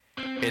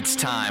It's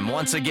time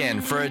once again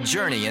for a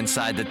journey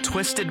inside the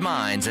twisted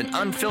minds and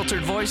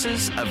unfiltered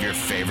voices of your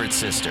favorite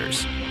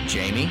sisters,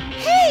 Jamie.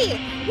 Hey,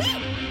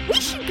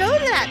 we should go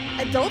to that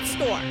adult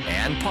store.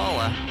 And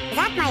Paula. Is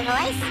that my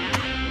voice?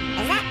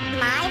 Is that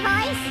my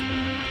voice?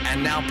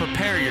 And now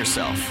prepare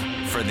yourself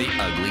for the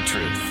ugly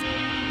truth.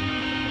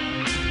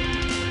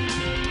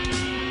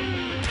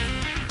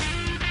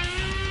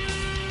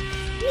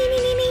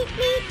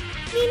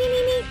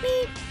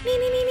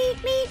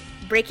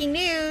 Breaking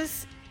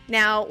news.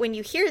 Now, when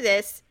you hear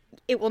this,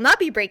 it will not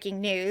be breaking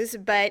news,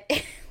 but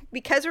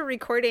because we're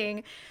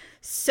recording,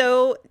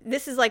 so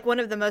this is like one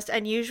of the most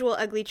unusual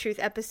Ugly Truth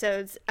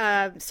episodes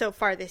so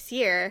far this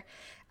year.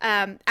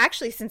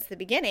 Actually, since the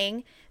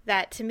beginning,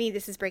 that to me,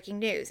 this is breaking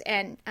news.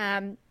 And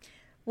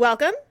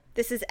welcome.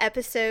 This is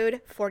episode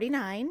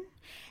 49.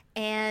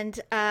 And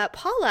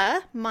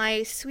Paula,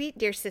 my sweet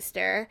dear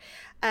sister,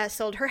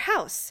 sold her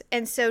house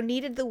and so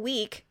needed the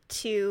week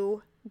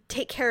to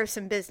take care of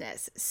some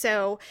business.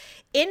 So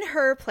in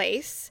her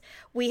place,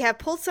 we have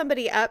pulled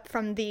somebody up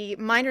from the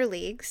minor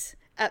leagues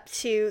up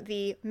to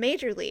the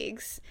major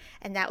leagues,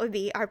 and that would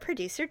be our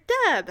producer,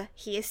 Dub.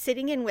 He is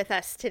sitting in with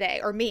us today,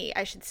 or me,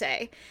 I should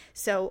say.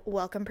 So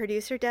welcome,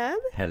 producer Dub.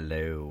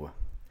 Hello.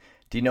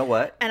 Do you know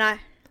what? And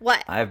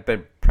what? I've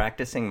been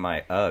practicing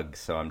my UGG,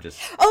 so I'm just...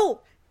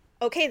 Oh,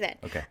 okay then.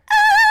 Okay.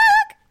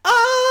 Ugh!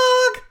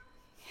 Ugh!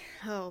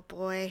 Oh,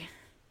 boy.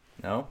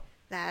 No?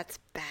 That's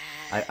bad.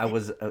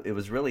 It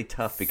was really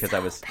tough because I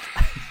was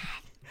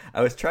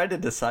trying to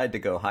decide to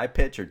go high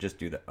pitch or just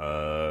do the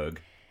UGG.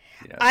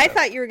 You know, I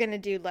thought you were going to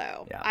do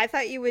low. Yeah. I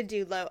thought you would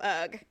do low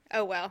UGG.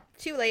 Oh, well.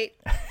 Too late.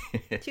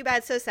 Too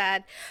bad, so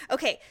sad.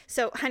 Okay,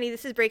 so, honey,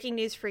 this is breaking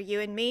news for you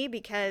and me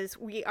because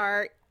we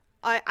are,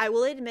 I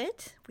will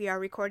admit, we are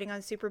recording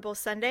on Super Bowl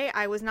Sunday.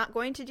 I was not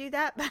going to do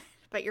that,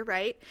 but you're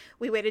right.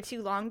 We waited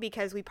too long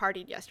because we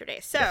partied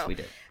yesterday. So, yes, we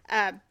did.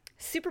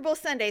 Super Bowl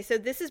Sunday. So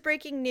this is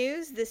breaking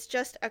news. This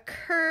just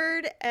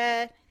occurred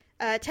at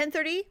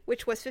 10:30,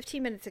 which was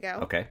 15 minutes ago.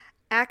 Okay.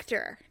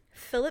 Actor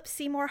Philip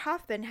Seymour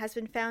Hoffman has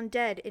been found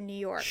dead in New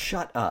York.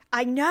 Shut up.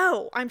 I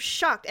know. I'm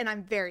shocked and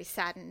I'm very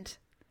saddened.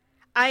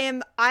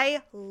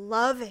 I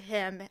love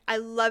him. I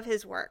love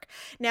his work.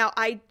 Now,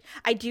 I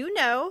do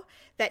know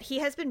that he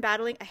has been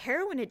battling a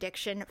heroin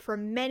addiction for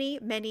many,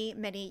 many,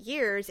 many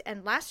years,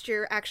 and last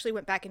year actually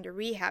went back into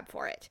rehab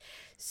for it.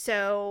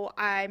 So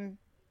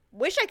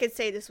wish I could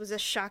say this was a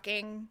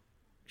shocking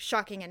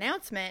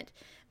announcement,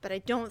 but I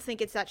don't think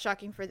it's that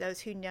shocking for those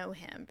who know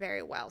him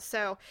very well.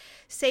 So,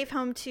 safe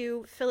home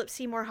to Philip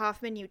Seymour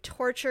Hoffman, you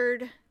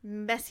tortured,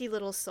 messy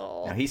little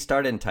soul. Now, he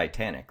starred in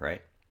Titanic,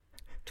 right?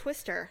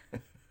 Twister.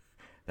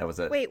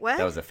 Wait, what?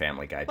 That was a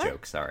Family Guy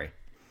joke, sorry.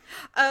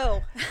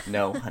 Oh.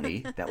 No,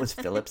 honey, that was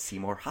Philip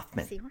Seymour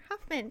Hoffman. Seymour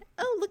Hoffman.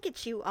 Oh, look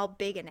at you, all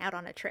big and out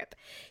on a trip.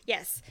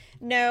 Yes.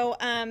 No,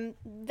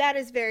 that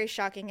is very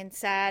shocking and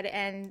sad,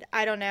 and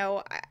I don't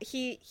know.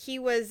 He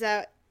was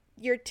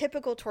your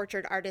typical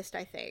tortured artist,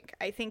 I think.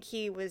 I think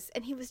he was,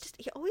 and he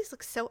always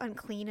looked so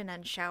unclean and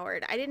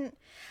unshowered. I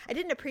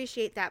didn't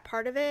appreciate that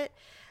part of it.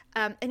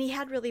 And he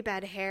had really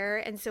bad hair,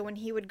 and so when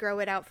he would grow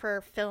it out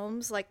for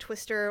films like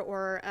Twister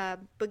or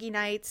Boogie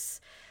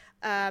Nights,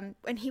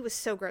 and he was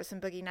so gross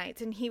in Boogie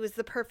Nights, and he was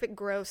the perfect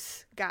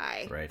gross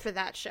guy for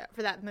that show,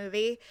 for that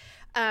movie.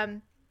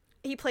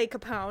 He played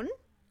Capone,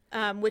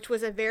 which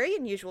was a very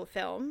unusual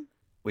film.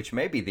 Which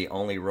may be the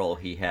only role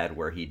he had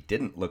where he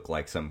didn't look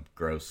like some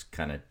gross,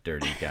 kind of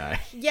dirty guy.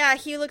 Yeah,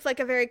 he looked like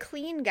a very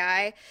clean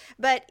guy,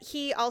 but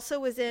he also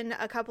was in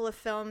a couple of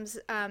films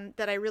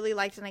that I really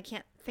liked, and I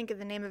can't think of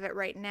the name of it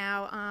right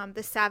now.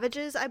 The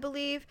Savages, I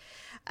believe.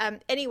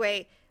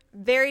 Anyway,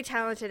 very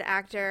talented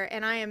actor,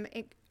 and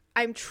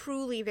I'm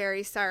truly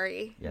very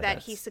sorry that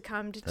he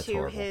succumbed to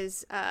horrible.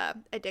 His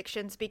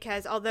addictions,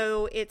 because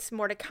although it's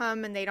more to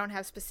come and they don't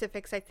have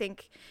specifics, I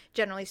think,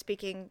 generally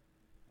speaking,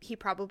 he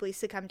probably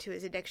succumbed to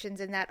his addictions,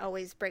 and that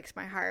always breaks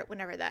my heart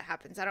whenever that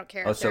happens. I don't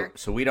care. Oh,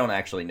 so we don't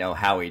actually know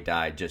how he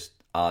died, just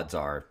odds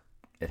are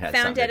it had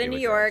found something dead to do in New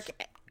with York.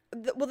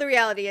 drugs. Well, the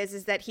reality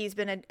is that he's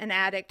been an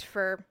addict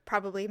for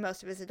probably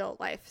most of his adult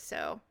life.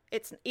 So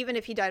it's, even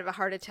if he died of a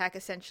heart attack,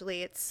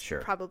 essentially, it's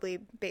probably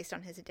based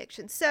on his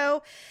addiction.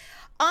 So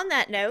on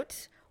that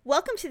note,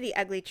 welcome to The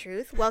Ugly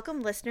Truth.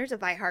 Welcome, listeners of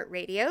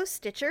iHeartRadio,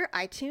 Stitcher,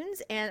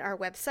 iTunes, and our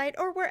website,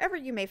 or wherever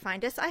you may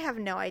find us. I have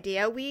no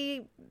idea.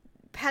 We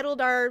peddled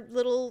our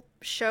little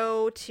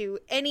show to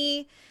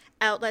any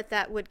outlet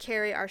that would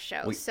carry our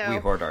show. We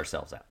hoard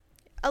ourselves out.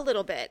 A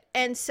little bit.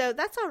 And so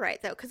that's all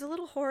right, though, because a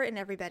little horror in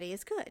everybody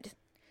is good.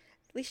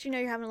 At least you know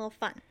you're having a little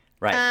fun.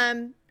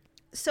 Right.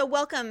 So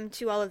welcome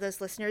to all of those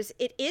listeners.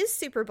 It is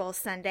Super Bowl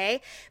Sunday,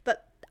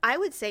 but I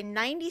would say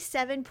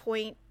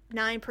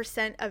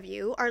 97.9% of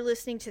you are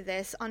listening to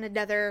this on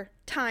another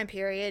time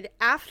period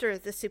after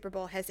the Super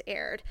Bowl has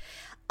aired.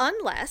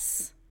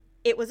 Unless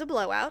it was a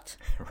blowout.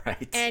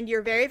 Right. And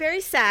you're very, very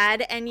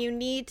sad and you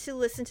need to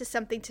listen to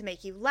something to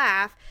make you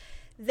laugh.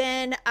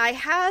 Then I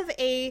have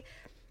a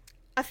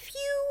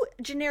few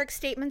generic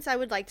statements I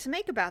would like to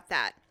make about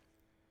that,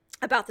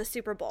 about the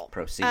Super Bowl.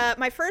 Proceed.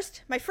 My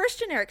first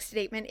generic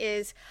statement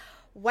is,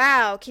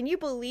 Wow, can you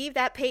believe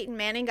that Peyton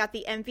Manning got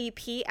the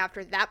MVP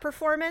after that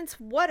performance?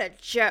 What a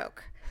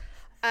joke.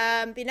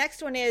 The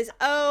next one is,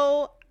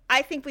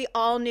 I think we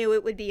all knew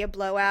it would be a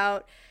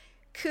blowout.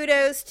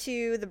 Kudos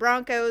to the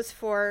Broncos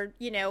for,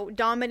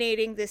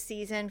 dominating this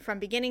season from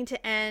beginning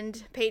to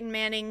end. Peyton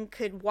Manning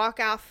could walk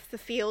off the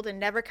field and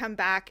never come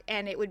back,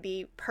 and it would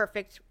be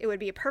perfect. It would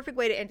be a perfect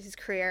way to end his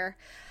career.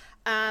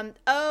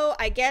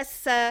 I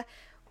guess,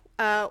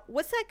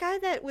 what's that guy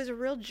that was a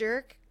real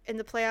jerk in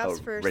the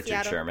playoffs for Richard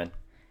Seattle? Sherman.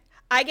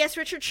 I guess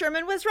Richard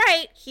Sherman was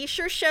right. He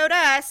sure showed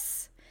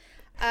us.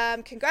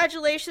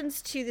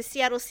 Congratulations to the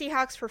Seattle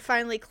Seahawks for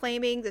finally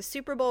claiming the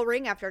Super Bowl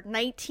ring after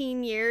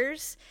 19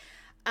 years.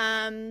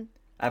 I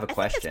have a question.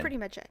 I think that's pretty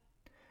much it.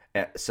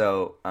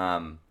 So,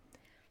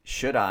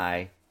 should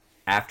I,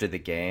 after the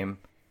game,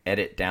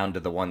 edit down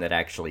to the one that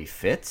actually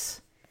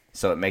fits?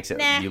 So it makes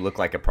it you look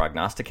like a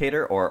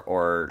prognosticator, or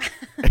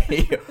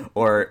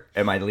or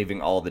am I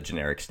leaving all the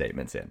generic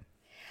statements in?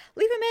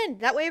 Leave them in.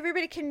 That way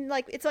everybody can,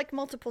 it's like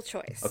multiple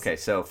choice. Okay,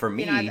 so for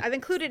me... I've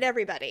included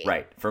everybody.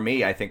 Right. For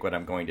me, I think what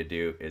I'm going to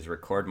do is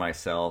record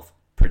myself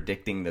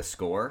predicting the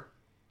score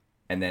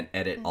and then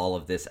edit all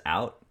of this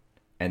out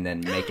and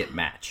then make it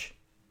match.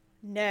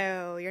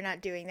 No, you're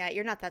not doing that.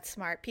 You're not that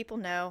smart. People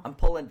know. I'm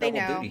pulling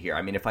double duty here.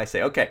 I mean, if I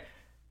say, okay,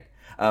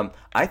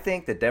 I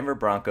think the Denver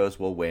Broncos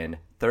will win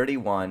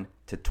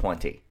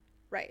 31-20.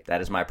 Right.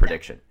 That is my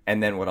prediction. Yeah.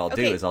 And then what I'll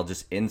do Okay. is I'll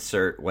just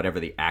insert whatever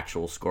the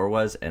actual score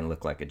was and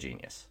look like a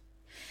genius.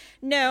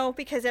 No,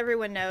 because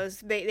everyone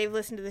knows. They've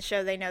listened to the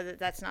show. They know that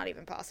that's not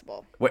even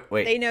possible.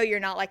 Wait. They know you're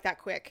not like that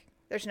quick.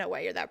 There's no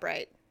way you're that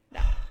bright.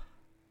 No.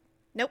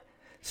 Nope.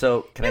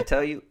 So can I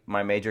tell you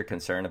my major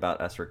concern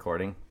about us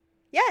recording?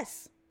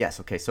 Yes.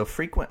 Yes. Okay. So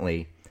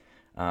frequently,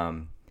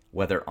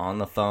 whether on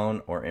the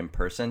phone or in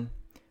person,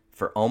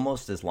 for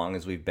almost as long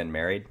as we've been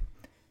married,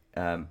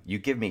 you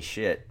give me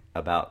shit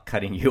about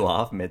cutting you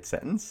off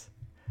mid-sentence.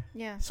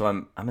 Yeah. So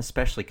I'm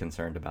especially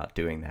concerned about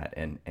doing that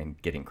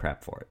and getting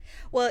crap for it.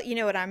 Well, you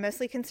know what I'm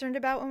mostly concerned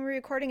about when we're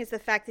recording is the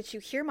fact that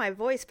you hear my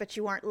voice, but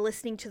you aren't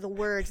listening to the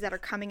words that are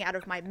coming out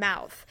of my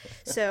mouth.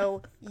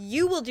 So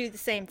you will do the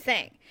same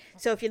thing.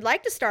 So if you'd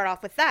like to start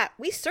off with that,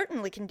 we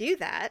certainly can do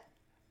that.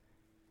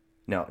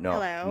 No.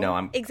 Hello? No,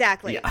 I'm...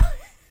 Exactly. Yeah.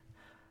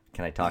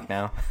 Can I talk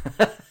now?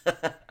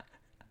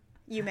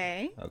 You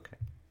may. Okay.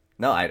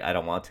 No, I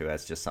don't want to.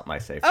 That's just something I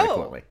say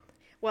frequently.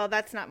 Well,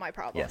 that's not my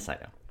problem. Yes, I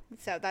know.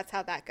 So that's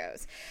how that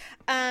goes.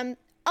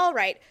 All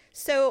right.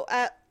 So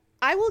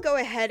I will go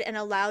ahead and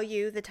allow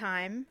you the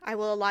time. I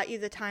will allot you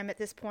the time at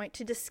this point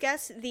to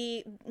discuss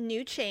the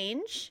new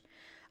change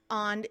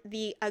on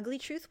the Ugly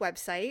Truth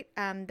website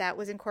that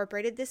was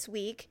incorporated this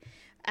week.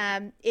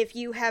 If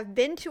you have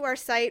been to our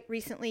site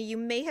recently, you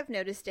may have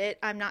noticed it.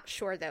 I'm not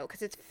sure though,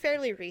 because it's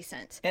fairly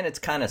recent. And it's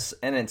kind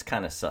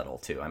of subtle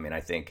too. I mean,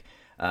 I think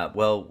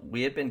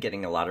we had been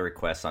getting a lot of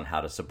requests on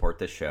how to support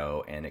the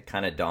show, and it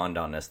kind of dawned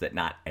on us that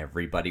not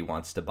everybody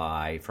wants to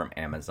buy from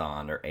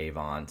Amazon or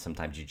Avon.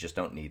 Sometimes you just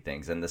don't need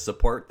things, and the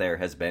support there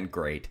has been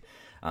great.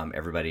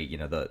 Everybody,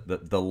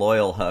 the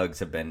loyal hugs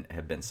have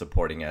been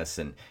supporting us,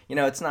 and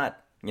it's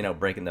not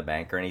breaking the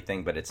bank or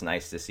anything, but it's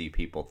nice to see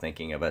people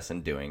thinking of us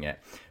and doing it.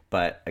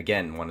 But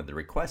again, one of the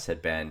requests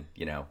had been,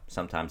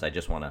 sometimes I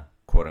just want to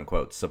quote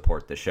unquote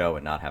support the show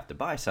and not have to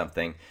buy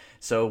something.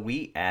 So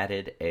we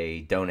added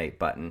a donate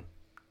button.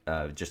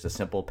 Just a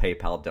simple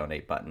PayPal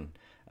donate button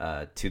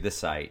to the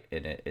site,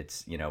 and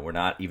it's we're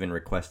not even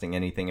requesting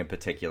anything in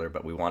particular,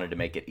 but we wanted to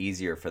make it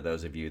easier for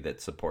those of you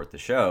that support the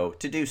show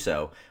to do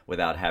so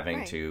without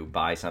having to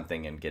buy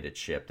something and get it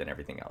shipped and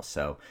everything else.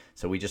 So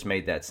we just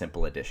made that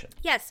simple addition.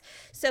 Yes.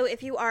 So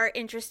if you are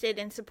interested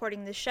in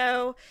supporting the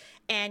show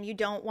and you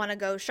don't want to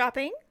go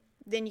shopping,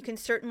 then you can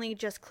certainly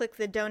just click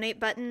the donate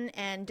button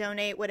and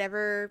donate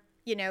whatever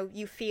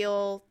you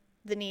feel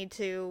the need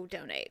to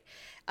donate.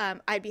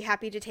 I'd be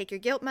happy to take your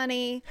guilt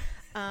money,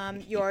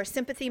 your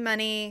sympathy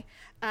money.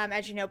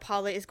 As you know,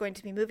 Paula is going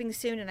to be moving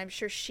soon, and I'm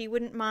sure she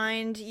wouldn't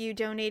mind you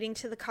donating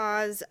to the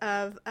cause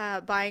of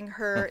buying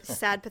her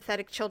sad,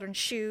 pathetic children's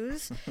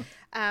shoes,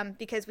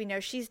 because we know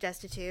she's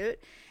destitute.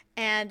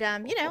 And,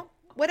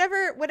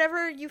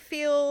 whatever you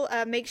feel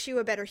makes you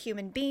a better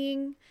human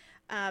being,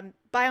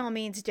 by all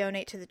means,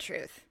 donate to the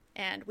truth.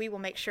 And we will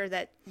make sure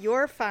that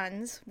your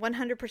funds,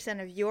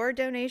 100% of your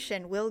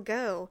donation, will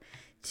go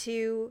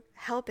to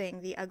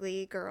helping the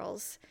Ugly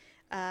Girls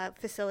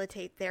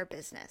facilitate their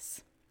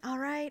business. All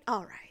right.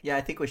 Yeah,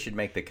 I think we should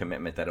make the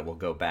commitment that it will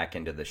go back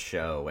into the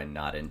show and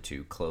not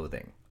into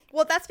clothing.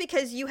 Well, that's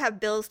because you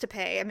have bills to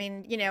pay. I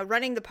mean,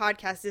 running the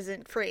podcast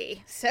isn't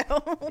free, so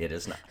it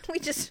is not. We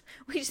just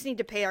need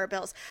to pay our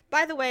bills.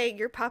 By the way,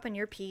 you're popping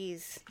your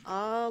peas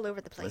all over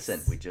the place.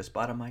 Listen, we just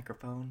bought a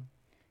microphone.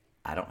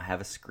 I don't have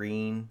a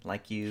screen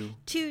like you.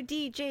 2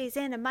 DJs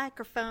and a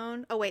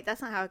microphone. Oh, wait,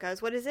 that's not how it goes.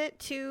 What is it?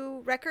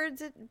 2 record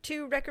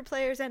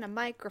players and a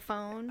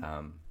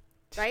microphone.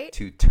 Right?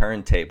 2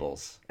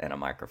 turntables and a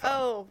microphone.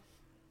 Oh,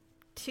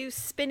 2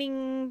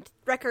 spinning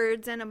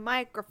records and a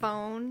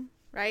microphone.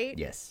 Right?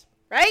 Yes.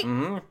 Right?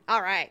 Mm-hmm.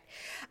 All right.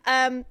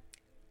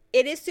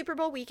 It is Super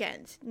Bowl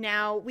weekend.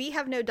 Now, we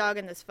have no dog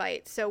in this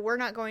fight, so we're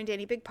not going to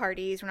any big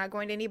parties. We're not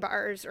going to any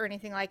bars or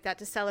anything like that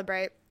to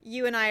celebrate.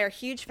 You and I are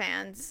huge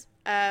fans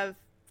of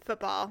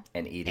football.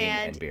 And eating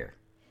and beer.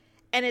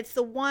 And it's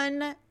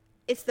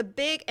the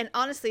big, and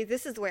honestly,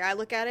 this is the way I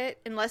look at it,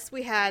 unless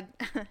we had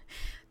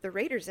the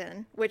Raiders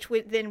in, which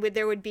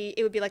it would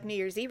be like New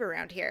Year's Eve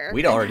around here.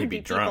 We'd already be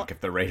drunk if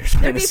the Raiders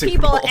were in the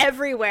Super Bowl. There'd be people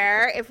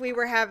everywhere if we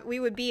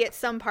would be at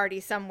some party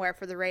somewhere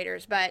for the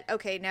Raiders, but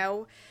okay,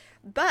 no.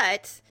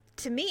 But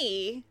to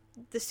me,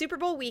 the Super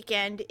Bowl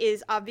weekend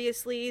is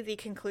obviously the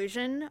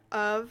conclusion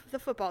of the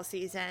football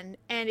season,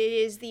 and it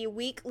is the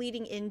week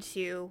leading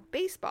into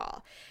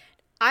baseball.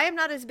 I am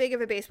not as big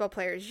of a baseball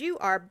player as you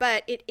are,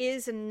 but it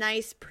is a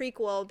nice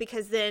prequel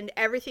because then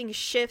everything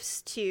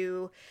shifts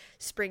to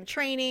spring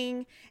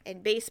training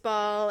and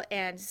baseball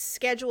and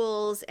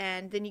schedules,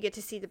 and then you get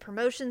to see the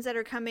promotions that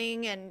are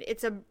coming, and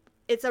it's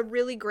a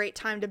really great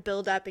time to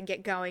build up and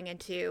get going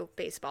into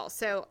baseball.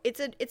 So it's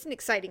an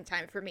exciting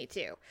time for me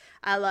too.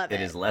 I love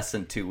it. It is less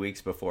than 2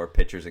 weeks before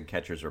pitchers and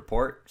catchers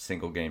report.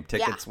 Single game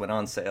tickets went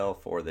on sale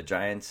for the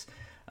Giants.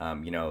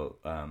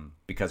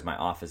 Because my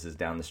office is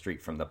down the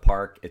street from the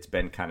park, it's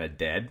been kind of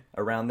dead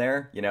around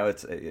there.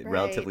 It's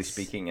relatively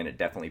speaking, and it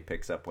definitely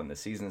picks up when the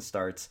season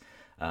starts.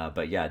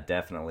 But yeah,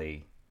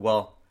 definitely.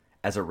 Well,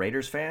 as a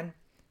Raiders fan,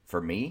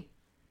 for me,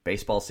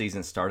 baseball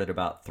season started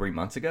about 3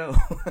 months ago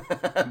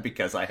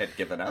because I had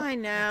given up. I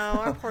know,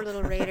 our poor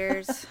little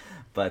Raiders.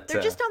 But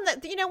they're just on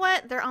the, you know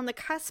what? They're on the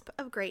cusp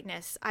of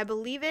greatness. I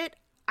believe it.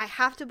 I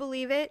have to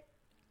believe it.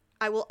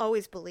 I will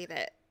always believe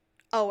it.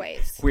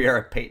 Always. We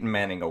are Peyton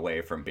Manning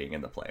away from being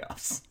in the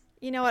playoffs.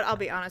 You know what? I'll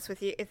be honest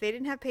with you. If they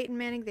didn't have Peyton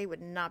Manning, they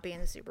would not be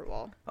in the Super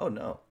Bowl. Oh,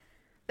 no.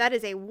 That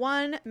is a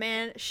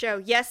one-man show.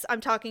 Yes,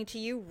 I'm talking to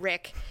you,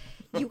 Rick.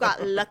 You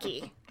got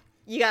lucky.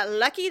 You got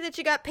lucky that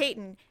you got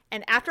Peyton.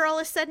 And after all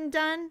is said and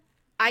done,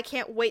 I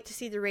can't wait to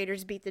see the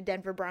Raiders beat the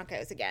Denver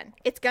Broncos again.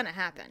 It's going to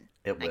happen.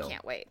 It will. I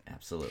can't wait.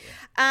 Absolutely.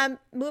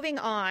 Moving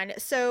on.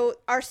 So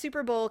our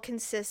Super Bowl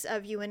consists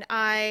of you and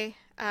I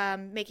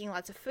making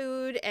lots of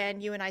food,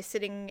 and you and I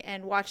sitting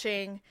and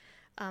watching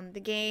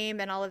the game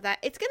and all of that.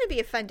 It's going to be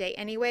a fun day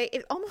anyway.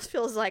 It almost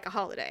feels like a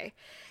holiday.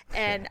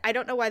 And I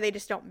don't know why they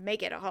just don't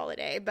make it a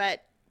holiday,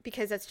 but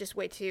because that's just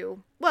way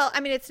too... Well, I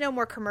mean, it's no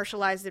more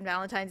commercialized than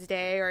Valentine's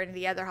Day or any of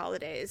the other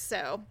holidays,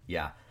 so...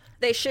 Yeah.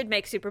 They should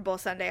make Super Bowl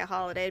Sunday a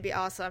holiday. It'd be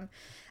awesome.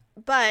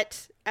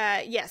 But,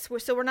 yes,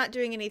 we're not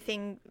doing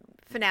anything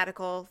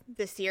fanatical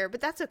this year, but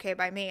that's okay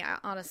by me,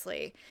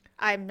 honestly.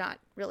 I'm not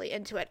really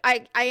into it.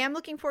 I am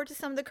looking forward to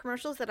some of the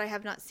commercials that I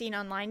have not seen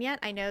online yet.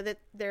 I know that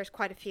there's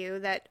quite a few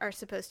that are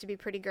supposed to be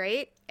pretty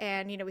great.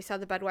 And, we saw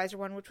the Budweiser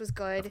one, which was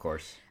good. Of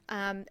course.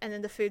 And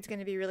then the food's going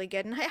to be really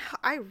good. And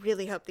I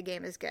really hope the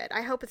game is good.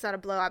 I hope it's not a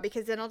blowout,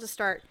 because then I'll just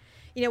start...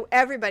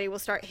 everybody will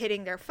start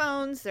hitting their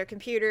phones, their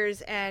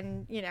computers,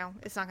 and,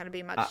 it's not going to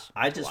be much.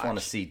 I just want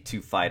to see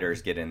two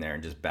fighters get in there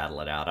and just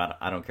battle it out.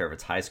 I don't care if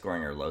it's high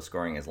scoring or low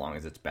scoring, as long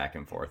as it's back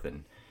and forth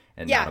and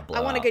not a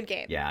blowout. I want a good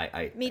game.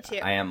 Yeah, me too.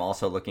 I am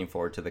also looking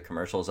forward to the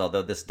commercials,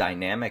 although this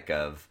dynamic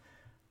of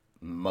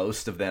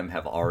most of them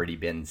have already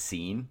been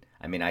seen.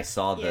 I mean, I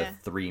saw the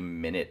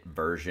 3-minute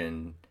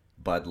version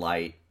Bud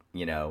Light,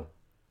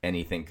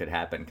 anything could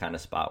happen kind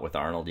of spot with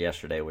Arnold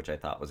yesterday, which I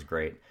thought was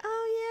great.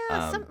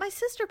 My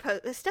sister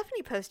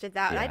Stephanie posted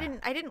that. Yeah.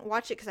 I didn't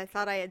watch it because I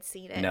thought I had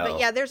seen it. No. But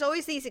yeah, there's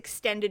always these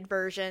extended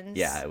versions.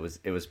 Yeah, it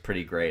was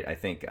pretty great. I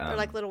think they're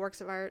like little works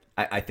of art.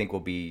 I think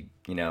we'll be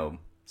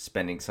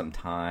spending some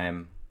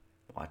time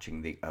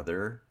watching the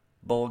other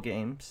bowl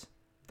games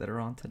that are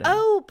on today.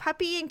 Oh,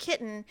 Puppy and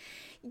Kitten.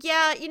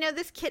 Yeah,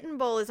 this Kitten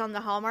Bowl is on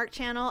the Hallmark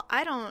Channel.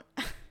 I don't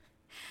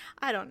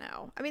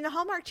know. I mean, the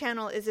Hallmark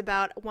Channel is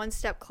about one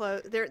step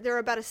close. They're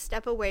about a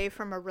step away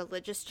from a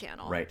religious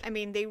channel. Right. I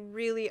mean, they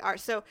really are.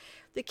 So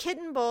the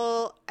Kitten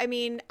Bowl, I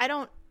mean, I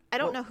don't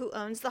know who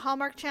owns the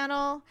Hallmark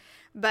Channel,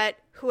 but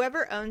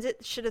whoever owns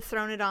it should have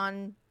thrown it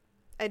on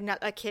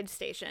a kid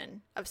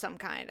station of some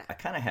kind. I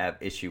kind of have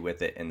issue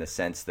with it in the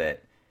sense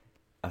that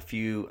I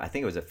think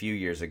it was a few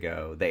years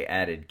ago, they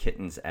added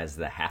kittens as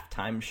the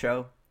halftime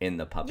show in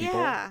the Puppy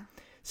Bowl. Yeah.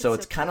 So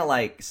it's kind of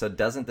like, so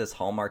doesn't this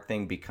Hallmark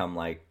thing become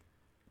like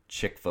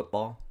chick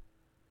football?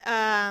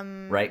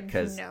 Right?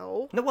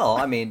 No. Well,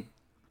 I mean,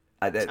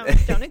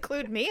 don't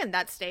include me in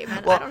that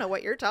statement. Well, I don't know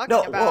what you're talking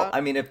about. Well,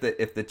 I mean, if the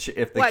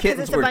what,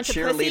 kittens it's a were bunch of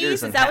cheerleaders,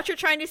 pussies? Is that what you're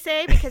trying to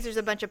say? Because there's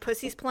a bunch of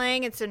pussies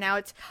playing, and so now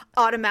it's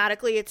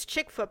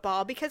chick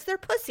football because they're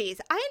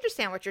pussies. I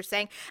understand what you're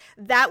saying.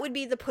 That would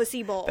be the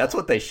Pussy Bowl. That's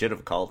what they should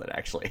have called it,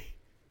 actually.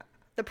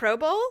 The Pro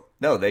Bowl?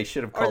 No, they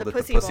should have called it the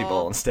Pussy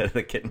Bowl instead of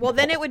the Kitten Bowl. Well,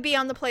 then it would be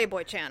on the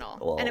Playboy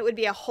Channel, and it would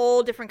be a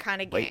whole different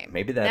kind of game. Wait,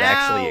 maybe that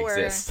actually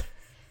exists.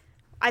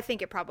 I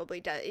think it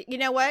probably does. You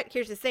know what?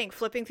 Here's the thing.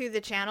 Flipping through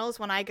the channels,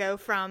 when I go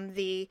from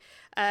the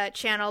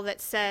channel that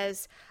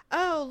says,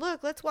 oh,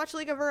 look, let's watch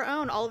League of Our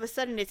Own, all of a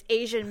sudden it's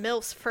Asian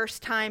MILF's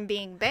first time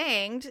being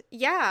banged.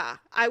 Yeah,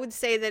 I would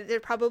say that there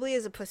probably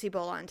is a Pussy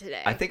Bowl on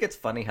today. I think it's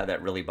funny how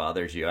that really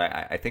bothers you.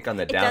 I think on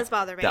the does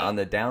bother me. On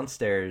the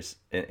downstairs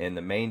in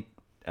the main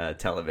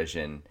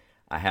television,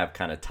 I have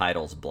kind of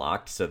titles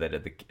blocked so that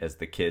as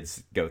the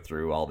kids go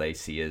through, all they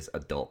see is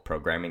adult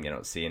programming. They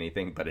don't see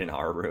anything. But in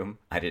our room,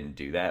 I didn't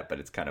do that. But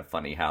it's kind of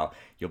funny how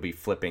you'll be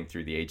flipping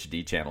through the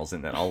HD channels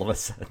and then all of a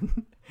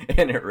sudden,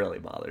 and it really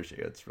bothers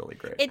you. It's really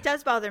great. It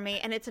does bother me,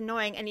 and it's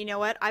annoying. And you know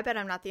what? I bet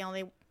I'm not the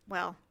only,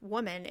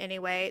 woman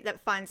anyway,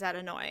 that finds that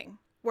annoying.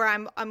 Where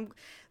I'm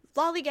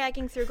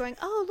lollygagging through going,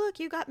 oh, look,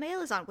 You Got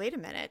Mail is on. Wait a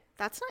minute.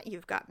 That's not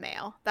You've Got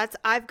Mail. That's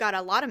I've Got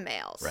a Lot of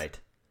Mails. Right.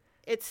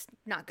 It's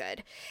not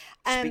good.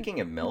 Speaking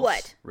of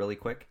MILFs, really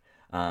quick,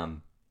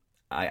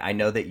 I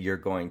know that you're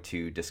going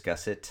to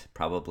discuss it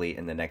probably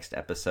in the next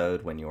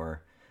episode when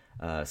your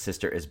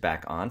sister is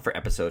back on for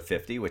episode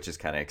 50, which is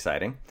kind of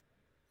exciting.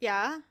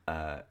 Yeah.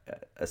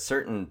 A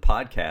certain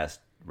podcast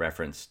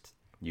referenced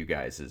you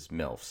guys as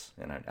MILFs,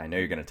 and I know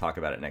you're going to talk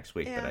about it next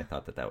week, but I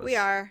thought that was... We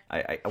are.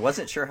 I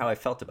wasn't sure how I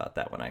felt about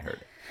that when I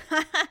heard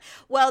it.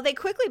 Well, they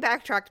quickly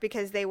backtracked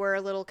because they were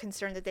a little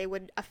concerned that they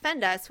would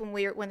offend us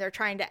when they're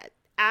trying to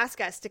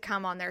ask us to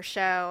come on their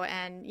show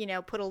and,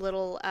 put a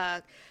little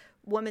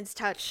woman's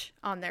touch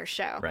on their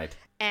show. Right.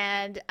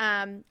 And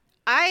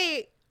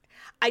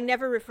I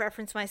never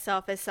reference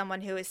myself as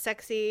someone who is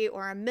sexy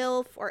or a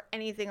MILF or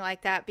anything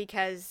like that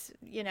because,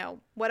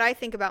 what I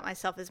think about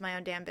myself is my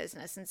own damn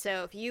business. And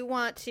so if you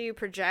want to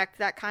project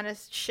that kind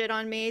of shit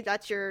on me,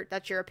 that's your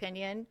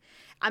opinion.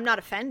 I'm not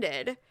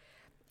offended.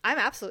 I'm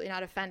absolutely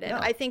not offended. No.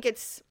 I think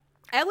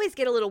I always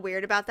get a little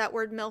weird about that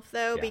word MILF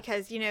though,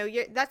 because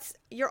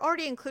you're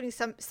already including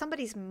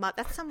somebody's mother.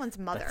 That's someone's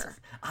mother.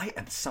 I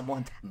am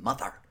someone's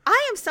mother.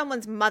 I am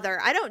someone's mother.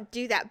 I don't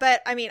do that,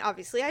 but I mean,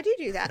 obviously, I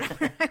do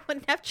that. I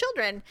wouldn't have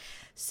children,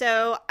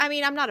 so I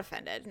mean, I'm not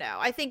offended. No,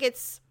 I think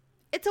it's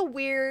a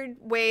weird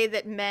way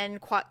that men,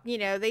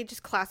 they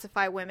just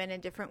classify women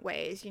in different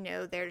ways.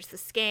 There's the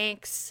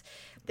skanks.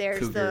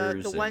 There's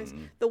the ones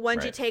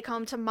right. You take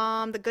home to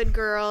mom, the good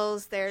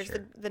girls. There's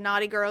the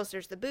naughty girls.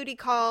 There's the booty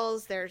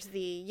calls. There's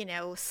the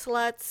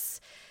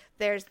sluts.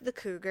 There's the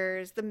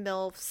cougars, the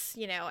MILFs.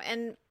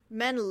 And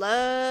men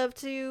love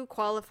to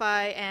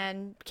qualify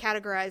and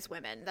categorize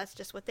women. That's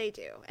just what they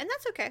do, and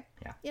that's okay.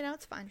 Yeah,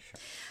 it's fine.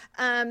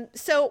 Sure.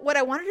 So what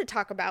I wanted to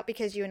talk about,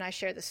 because you and I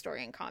share this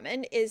story in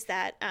common, is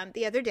that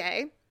the other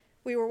day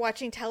we were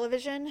watching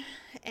television,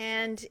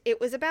 and it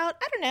was about,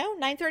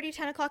 9:30,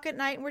 10 o'clock at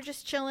night, and we're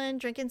just chilling,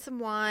 drinking some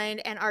wine,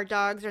 and our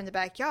dogs are in the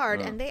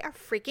backyard, and they are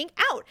freaking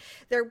out.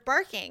 They're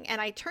barking, and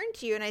I turned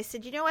to you, and I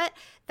said, you know what?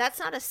 That's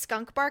not a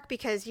skunk bark,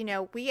 because,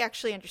 we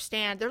actually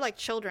understand. They're like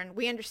children.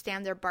 We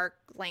understand their bark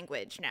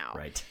language now.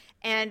 Right.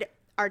 And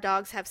our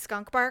dogs have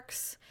skunk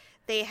barks.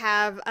 They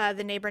have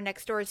the neighbor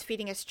next door is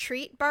feeding us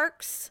treat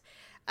barks.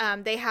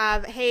 They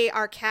have, hey,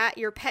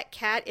 your pet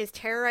cat is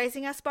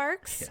terrorizing us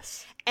barks.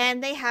 Yes.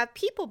 And they have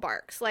people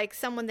barks, like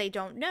someone they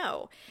don't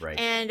know. Right.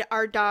 And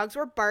our dogs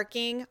were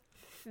barking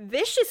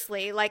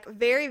viciously, like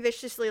very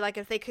viciously, like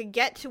if they could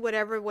get to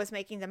whatever was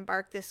making them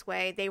bark this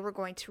way, they were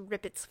going to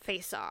rip its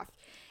face off.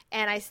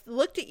 And I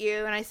looked at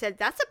you and I said,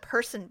 that's a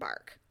person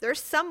bark. There's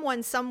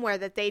someone somewhere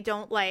that they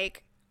don't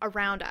like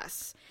around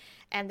us,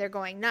 and they're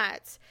going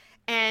nuts.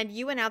 And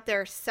you went out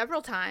there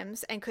several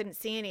times and couldn't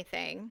see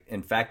anything.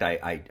 In fact,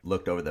 I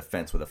looked over the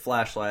fence with a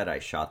flashlight. I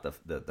shot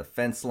the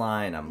fence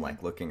line. I'm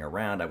like looking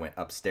around. I went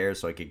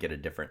upstairs so I could get a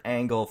different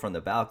angle from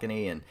the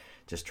balcony and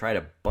just tried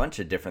a bunch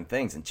of different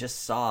things and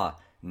just saw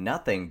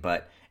nothing.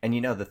 But, and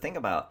the thing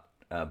about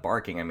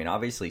barking, I mean,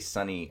 obviously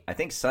I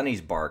think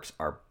Sonny's barks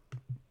are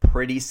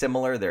pretty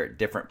similar. They're at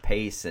different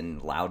pace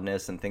and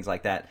loudness and things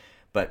like that.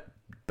 But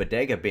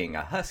Bodega, being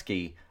a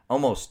husky,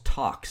 almost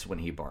talks when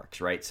he barks,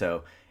 right?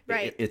 So...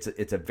 Right.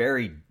 It's a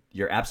very,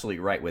 you're absolutely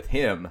right with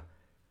him.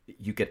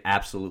 You could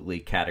absolutely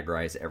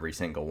categorize every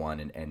single one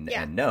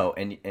and know.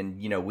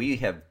 And we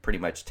have pretty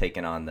much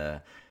taken on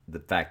the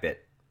fact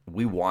that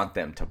we want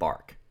them to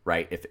bark,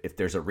 right? If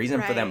there's a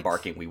reason for them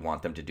barking, we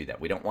want them to do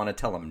that. We don't want to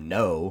tell them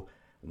no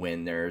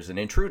when there's an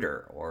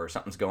intruder or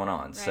something's going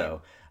on. Right.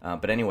 So,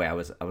 but anyway, I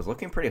was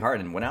looking pretty hard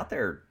and went out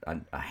there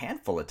a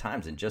handful of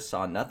times and just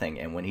saw nothing.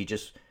 And when he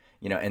just,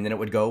 and then it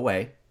would go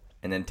away,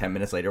 and then 10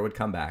 minutes later it would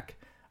come back.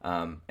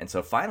 And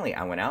so finally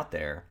I went out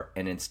there,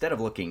 and instead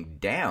of looking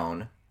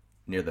down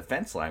near the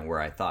fence line where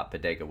I thought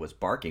Bodega was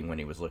barking when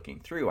he was looking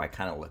through, I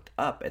kind of looked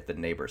up at the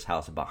neighbor's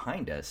house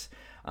behind us.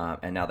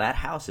 And now that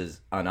house is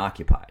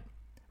unoccupied,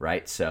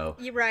 right? So,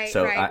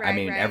 I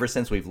mean, ever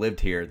since we've lived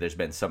here, there's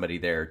been somebody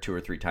there 2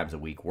 or 3 times a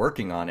week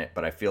working on it,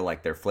 but I feel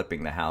like they're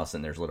flipping the house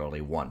and there's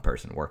literally one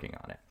person working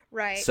on it.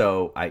 Right.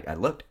 So I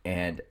looked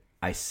and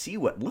I see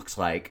what looks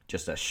like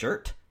just a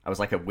shirt. I was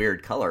like a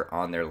weird color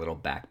on their little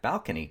back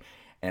balcony.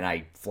 And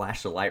I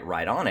flashed the light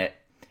right on it,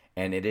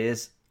 and it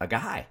is a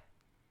guy.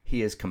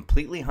 He is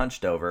completely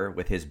hunched over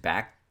with his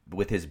back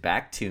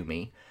to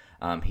me.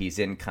 He's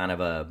in kind of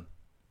a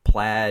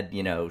plaid,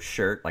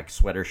 shirt, like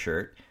sweater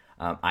shirt.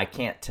 I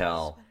can't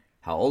tell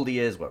how old he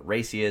is, what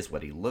race he is,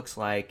 what he looks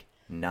like,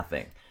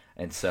 nothing.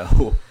 And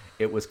so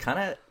it was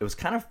kind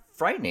of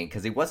frightening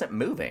because he wasn't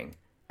moving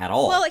at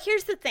all. Well,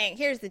 here's the thing.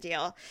 Here's the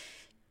deal.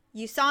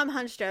 You saw him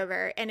hunched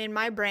over, and in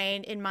my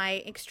brain, in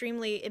my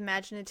extremely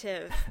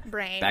imaginative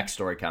brain...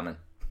 Backstory coming.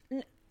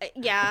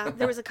 Yeah,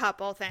 there was a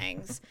couple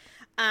things.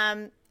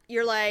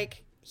 You're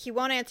like, he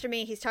won't answer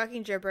me. He's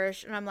talking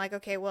gibberish. And I'm like,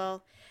 okay,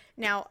 well,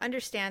 now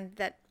understand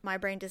that my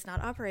brain does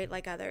not operate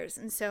like others.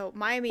 And so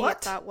my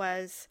immediate thought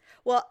was,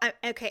 well,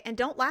 okay, and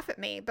don't laugh at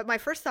me, but my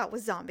first thought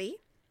was zombie,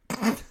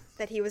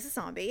 that he was a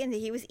zombie and that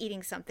he was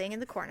eating something in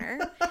the corner.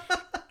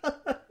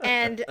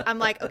 And I'm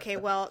like, okay,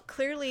 well,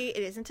 clearly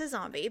it isn't a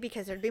zombie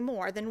because there'd be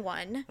more than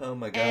one. Oh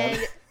my God.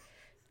 And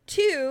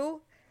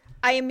two,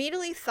 I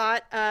immediately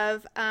thought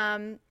of,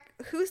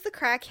 who's the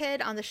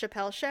crackhead on the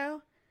Chappelle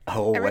Show?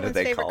 Oh, Everyone's what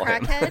did they call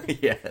him? crackhead?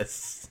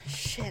 Yes.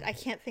 Shit, I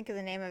can't think of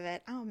the name of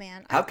it. Oh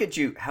man. How could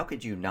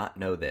you not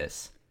know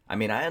this? I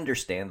mean, I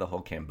understand the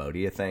whole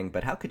Cambodia thing,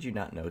 but how could you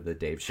not know the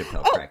Dave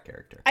Chappelle crack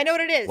character? I know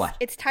what it is. What?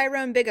 It's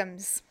Tyrone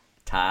Biggums.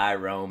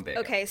 Tyrone Biggums.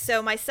 Okay,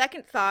 so my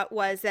second thought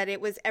was that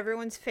it was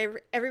everybody's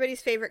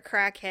favorite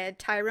crackhead,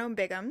 Tyrone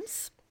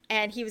Biggums,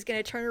 and he was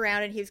going to turn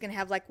around and he was going to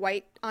have like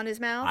white on his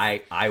mouth.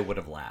 I would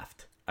have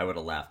laughed. I would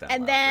have laughed out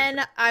and loud.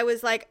 then I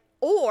was like,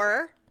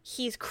 or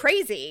he's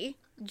crazy,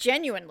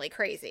 genuinely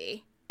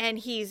crazy, and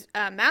he's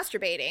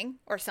masturbating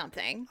or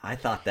something. I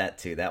thought that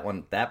too.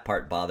 That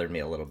part bothered me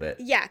a little bit.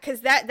 Yeah,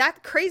 because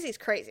that crazy's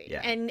crazy.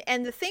 Yeah.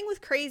 And the thing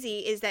with crazy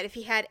is that if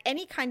he had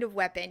any kind of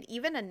weapon,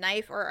 even a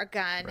knife or a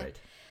gun, Right.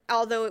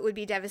 although it would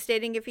be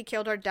devastating if he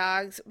killed our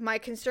dogs, my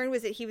concern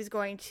was that he was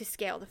going to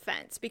scale the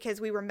fence because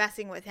we were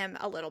messing with him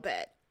a little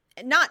bit.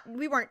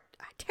 We weren't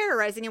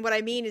terrorizing him. What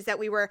I mean is that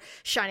we were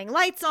shining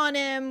lights on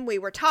him. We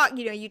were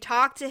you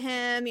talk to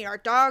him, our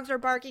dogs are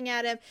barking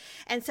at him.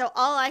 And so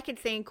all I could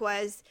think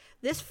was,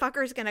 this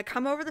fucker's going to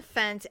come over the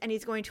fence and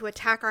he's going to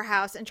attack our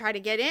house and try to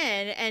get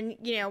in. And,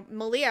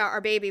 Malia,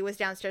 our baby, was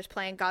downstairs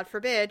playing, God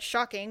forbid,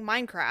 shocking,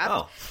 Minecraft.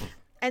 Oh,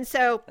 And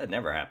so that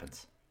never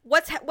happens.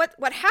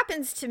 what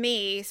happens to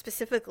me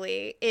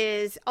specifically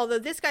is, although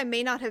this guy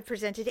may not have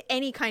presented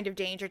any kind of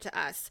danger to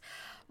us,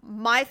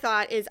 my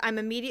thought is I'm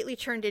immediately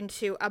turned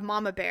into a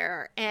mama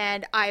bear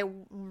and I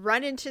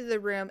run into the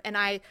room and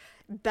I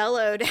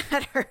bellowed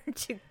at her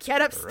to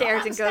get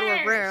upstairs and go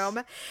to a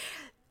room.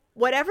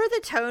 Whatever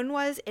the tone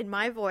was in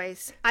my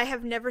voice, I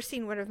have never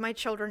seen one of my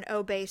children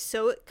obey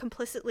so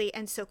complicitly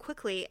and so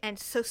quickly and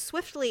so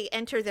swiftly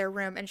enter their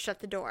room and shut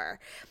the door.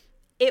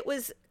 It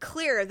was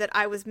clear that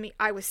I was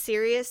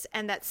serious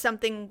and that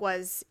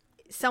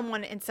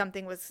someone and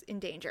something was in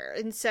danger.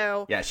 And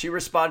so yeah, she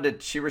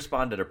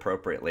responded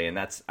appropriately, and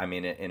that's, I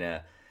mean,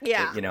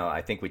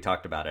 I think we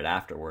talked about it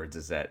afterwards,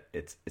 is that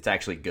it's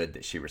actually good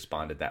that she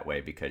responded that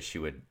way, because she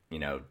would,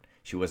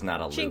 she was not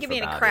aloof. She didn't give me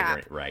any about crap.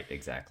 it. Right,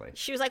 exactly.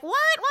 She was like,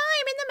 "What?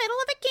 Why? I'm in the middle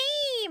of a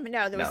game."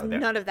 No, there was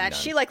none of that. None.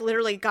 She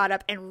literally got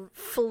up and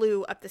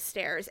flew up the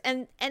stairs.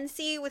 And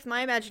see, with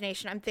my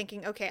imagination, I'm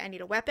thinking, okay, I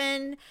need a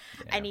weapon.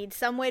 Yeah. I need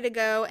some way to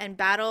go and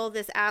battle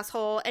this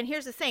asshole. And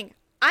here's the thing.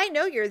 I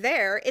know you're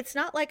there. It's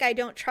not like I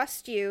don't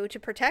trust you to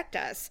protect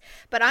us,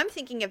 but I'm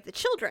thinking of the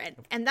children,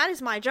 and that is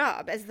my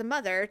job as the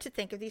mother, to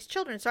think of these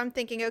children. So I'm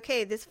thinking,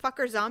 okay, this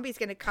fucker zombie's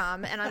going to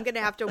come, and I'm going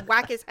to have to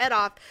whack his head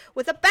off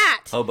with a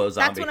bat. Hobo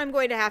zombie. That's what I'm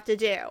going to have to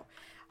do.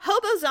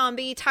 Hobo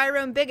zombie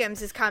Tyrone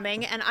Biggums is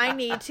coming, and I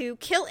need to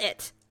kill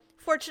it.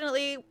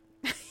 Fortunately,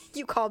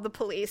 you called the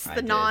police,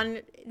 the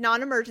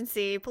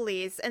non-emergency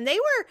police, and they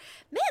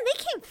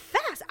came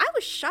fast. I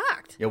was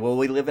shocked. Yeah, well,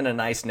 we live in a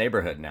nice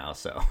neighborhood now,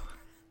 so...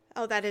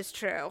 Oh, that is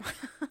true.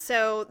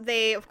 So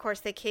they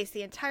cased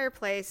the entire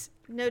place,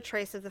 no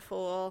trace of the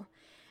fool.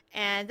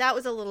 And that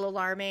was a little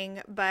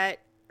alarming, but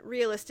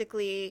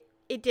realistically,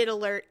 it did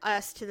alert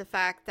us to the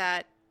fact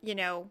that,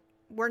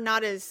 we're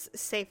not as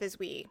safe as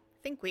we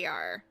think we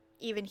are,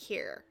 even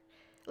here.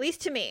 At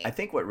least to me. I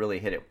think what really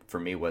hit it for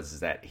me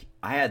was that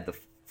I had the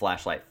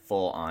flashlight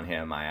full on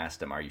him. I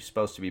asked him, "Are you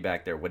supposed to be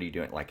back there? What are you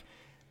doing?"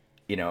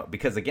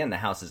 Because again, the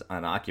house is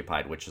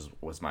unoccupied, which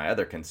was my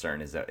other concern,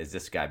 is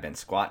this guy been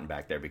squatting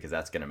back there, because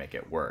that's going to make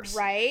it worse.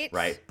 Right.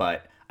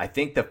 But I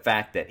think the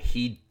fact that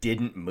he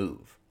didn't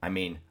move, I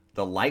mean,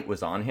 the light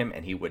was on him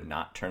and he would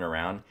not turn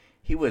around.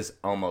 He was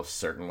almost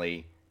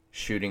certainly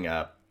shooting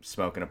up,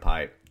 smoking a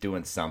pipe,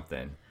 doing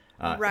something,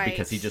 right.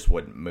 Because he just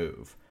wouldn't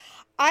move.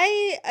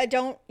 I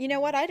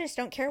just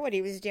don't care what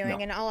he was doing. No.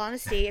 In all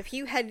honesty, if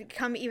you had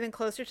come even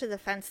closer to the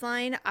fence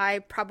line, I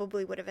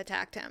probably would have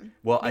attacked him.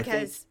 Well,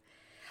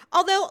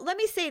 Although, let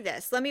me say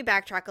this. Let me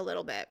backtrack a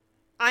little bit.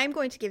 I'm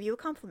going to give you a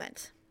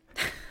compliment.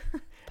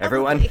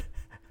 Everyone,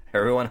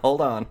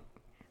 hold on.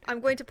 I'm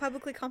going to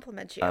publicly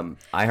compliment you.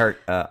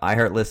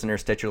 iHeart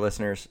listeners, Stitcher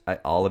listeners,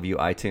 all of you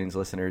iTunes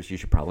listeners, you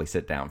should probably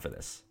sit down for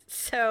this.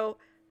 So,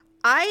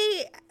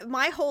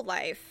 my whole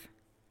life,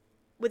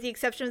 with the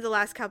exception of the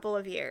last couple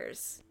of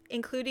years,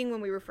 including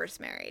when we were first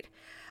married,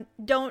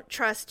 don't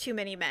trust too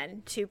many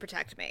men to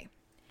protect me.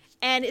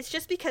 And it's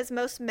just because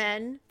most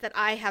men that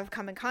I have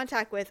come in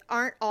contact with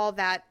aren't all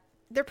that,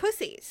 they're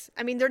pussies.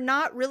 I mean, they're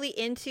not really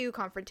into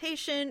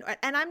confrontation,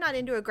 and I'm not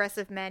into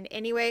aggressive men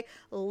anyway,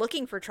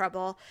 looking for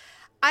trouble.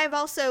 I've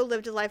also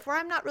lived a life where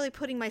I'm not really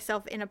putting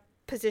myself in a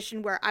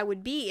position where I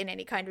would be in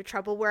any kind of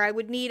trouble, where I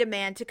would need a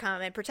man to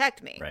come and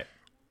protect me. Right.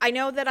 I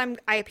know that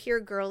I appear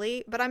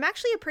girly, but I'm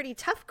actually a pretty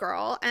tough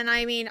girl, and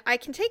I mean, I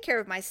can take care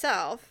of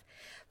myself.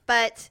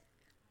 But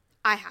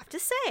I have to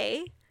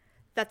say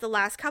that the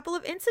last couple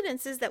of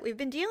incidences that we've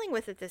been dealing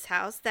with at this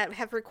house that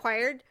have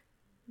required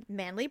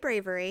manly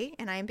bravery,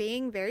 and I'm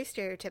being very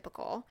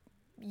stereotypical,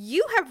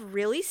 you have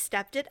really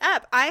stepped it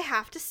up. I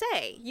have to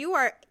say, you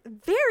are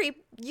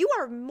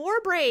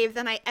more brave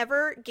than I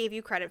ever gave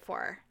you credit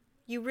for.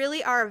 You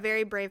really are a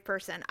very brave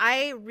person.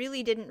 I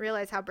really didn't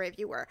realize how brave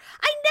you were.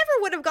 I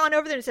never would have gone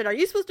over there and said, "Are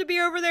you supposed to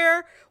be over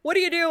there? What are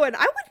you doing?" I would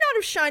not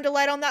have shined a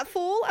light on that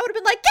fool. I would have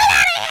been like, "Get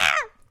out of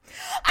here!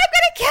 I'm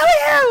going to kill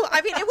you!"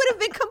 I mean, it would have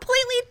been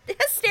completely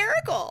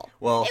hysterical.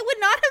 Well, it would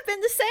not have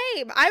been the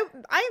same.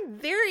 I am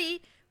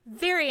very,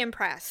 very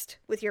impressed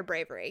with your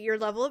bravery. Your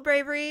level of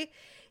bravery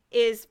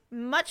is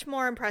much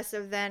more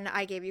impressive than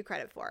I gave you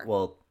credit for.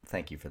 Well,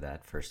 thank you for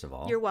that, first of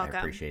all. You're welcome. I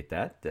appreciate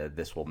that.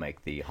 This will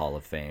make the Hall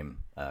of Fame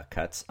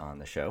cuts on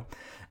the show.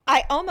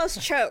 I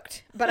almost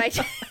choked, but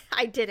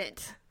I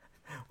didn't.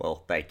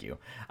 Well, thank you.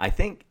 I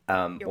think what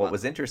welcome.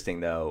 was interesting,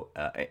 though,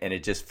 and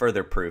it just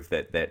further proof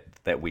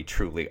that we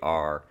truly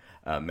are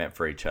meant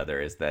for each other,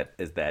 is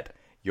that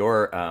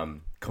your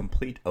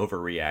complete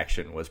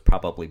overreaction was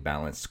probably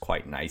balanced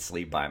quite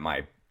nicely by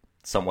my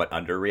somewhat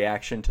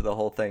underreaction to the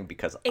whole thing,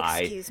 because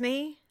Excuse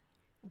me?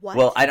 What?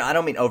 Well, I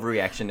don't mean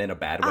overreaction in a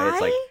bad way.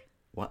 It's like,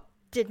 what?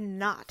 Did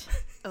not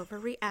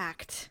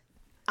overreact.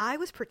 I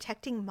was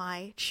protecting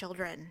my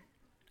children.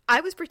 I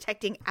was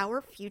protecting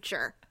our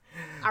future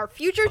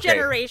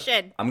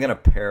generation. I'm going to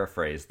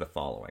paraphrase the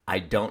following. I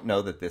don't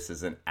know that this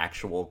is an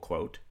actual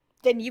quote.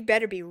 Then you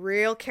better be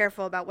real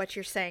careful about what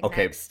you're saying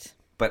next.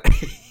 But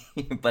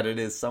but it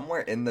is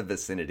somewhere in the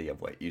vicinity of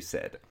what you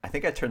said. I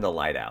think I turned the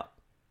light out.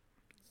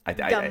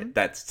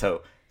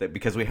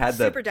 Because we had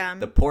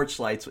the porch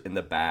lights in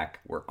the back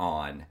were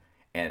on,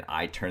 and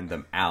I turned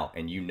them out,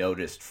 and you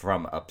noticed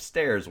from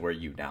upstairs where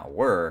you now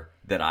were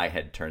that I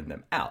had turned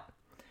them out.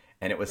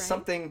 And it was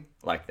something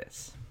like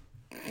this.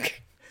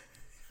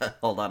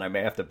 Hold on, I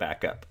may have to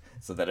back up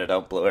so that I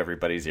don't blow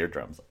everybody's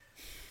eardrums.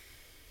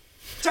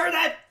 Turn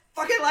that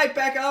fucking light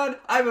back on!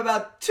 I'm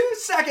about 2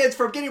 seconds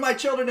from getting my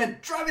children and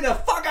driving the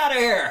fuck out of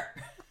here!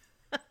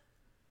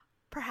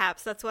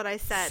 Perhaps that's what I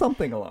said.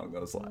 Something along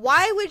those lines.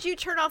 Why would you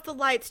turn off the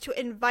lights to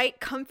invite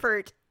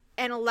comfort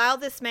and allow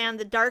this man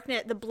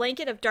the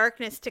blanket of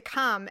darkness to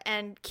come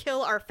and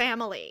kill our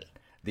family?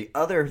 The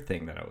other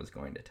thing that I was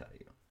going to tell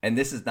you, and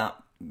this is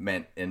not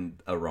meant in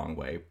a wrong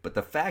way, but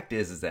the fact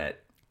is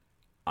that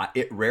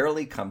it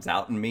rarely comes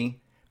out in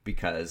me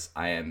because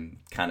I am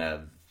kind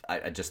of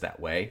just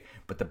that way.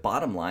 But the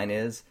bottom line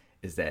is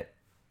that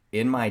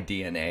in my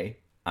DNA,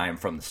 I am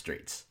from the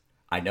streets.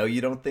 I know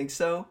you don't think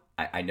so.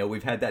 I know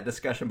we've had that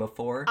discussion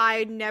before.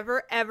 I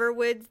never, ever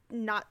would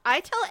not. I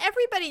tell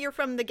everybody you're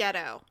from the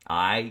ghetto.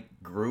 I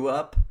grew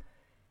up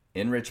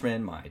in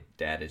Richmond. My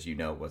dad, as you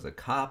know, was a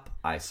cop.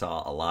 I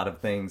saw a lot of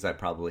things I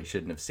probably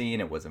shouldn't have seen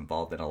and was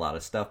involved in a lot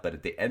of stuff. But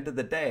at the end of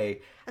the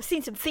day, I've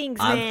seen some things,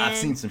 man. I've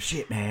seen some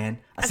shit, man.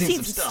 I've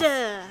seen some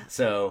stuff.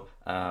 So,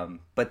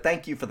 but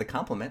thank you for the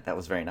compliment. That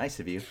was very nice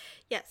of you.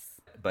 Yes.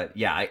 But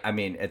yeah, I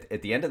mean,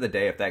 at the end of the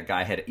day, if that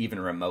guy had even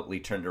remotely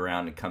turned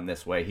around and come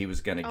this way, he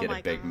was going to get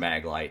a big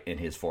mag light in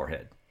his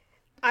forehead.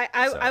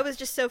 I was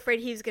just so afraid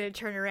he was going to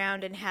turn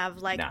around and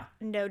have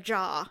no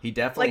jaw. He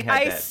definitely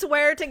had that. I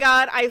swear to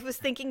God, I was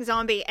thinking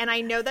zombie, and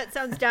I know that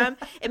sounds dumb.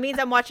 It means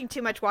I'm watching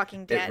too much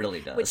Walking Dead. It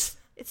really does. Which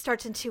it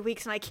starts in 2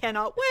 weeks, and I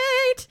cannot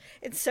wait.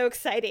 It's so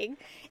exciting.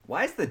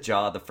 Why is the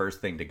jaw the first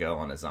thing to go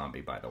on a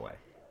zombie, by the way?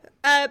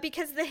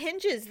 Because the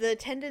hinges, the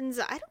tendons,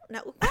 I don't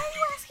know. Why are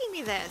you asking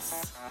me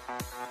this?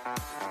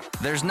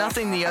 There's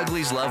nothing the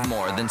Uglies love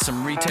more than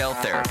some retail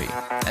therapy.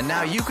 And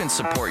now you can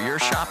support your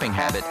shopping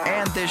habit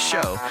and this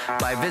show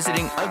by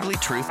visiting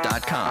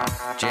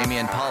uglytruth.com. Jamie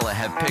and Paula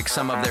have picked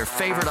some of their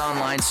favorite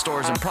online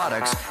stores and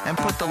products and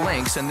put the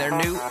links in their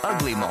new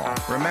Ugly Mall.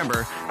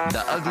 Remember,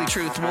 the Ugly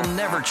Truth will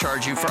never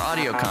charge you for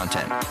audio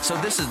content, so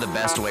this is the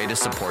best way to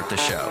support the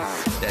show.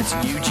 That's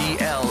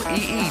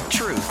UGLEE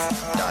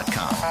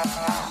truth.com.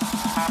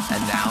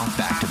 And now,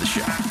 back to the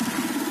show.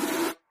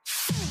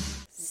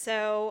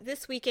 So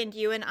this weekend,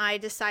 you and I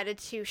decided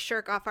to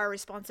shirk off our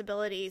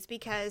responsibilities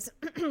because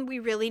we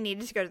really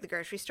needed to go to the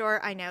grocery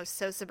store. I know,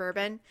 so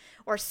suburban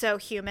or so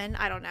human.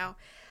 I don't know.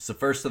 It's the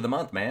first of the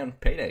month, man.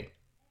 Payday.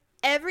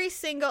 Every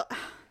single...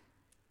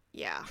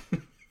 Yeah.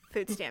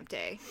 Food stamp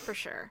day, for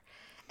sure.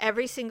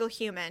 Every single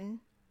human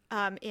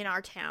in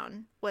our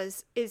town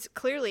is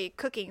clearly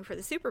cooking for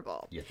the Super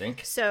Bowl. You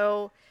think?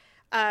 So...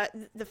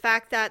 the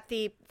fact that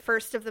the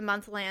first of the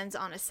month lands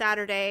on a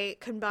Saturday,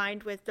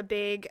 combined with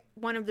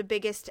one of the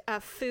biggest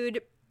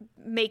food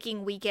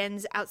making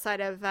weekends outside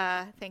of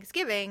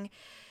Thanksgiving,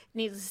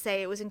 needless to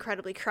say, it was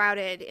incredibly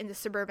crowded in the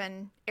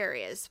suburban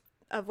areas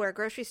of where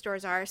grocery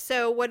stores are.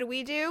 So what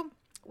do?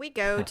 We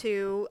go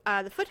to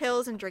the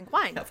foothills and drink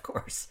wine. Of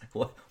course.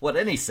 What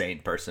any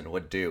sane person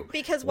would do.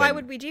 Because why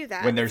would we do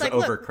that? When there's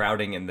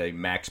overcrowding in the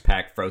Max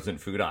Pack frozen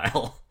food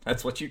aisle.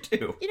 That's what you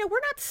do. We're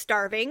not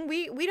starving.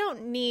 We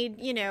don't need,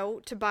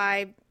 to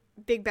buy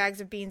big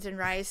bags of beans and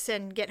rice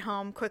and get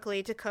home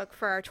quickly to cook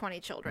for our 20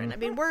 children. Mm-hmm. I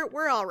mean,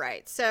 we're all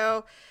right.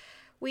 So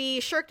we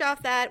shirked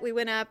off that. We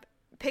went up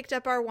picked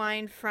up our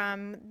wine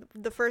from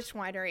the first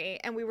winery,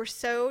 and we were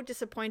so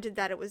disappointed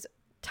that it was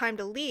time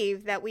to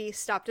leave that we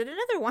stopped at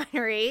another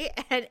winery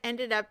and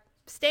ended up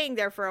staying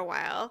there for a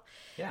while.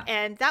 Yeah.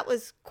 And that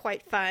was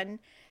quite fun.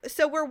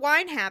 So we're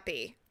wine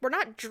happy. We're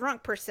not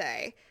drunk per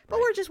se, but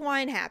Right. we're just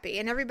wine happy,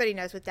 and everybody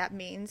knows what that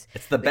means.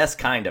 It's the best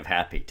kind of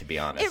happy, to be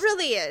honest. It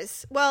really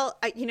is. Well,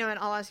 in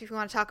all honesty, if you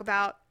want to talk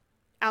about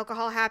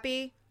alcohol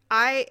happy,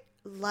 I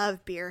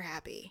love beer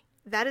happy.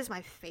 That is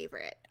my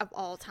favorite of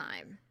all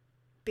time.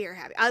 Beer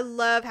happy. I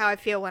love how I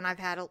feel when I've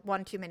had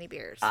one too many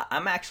beers.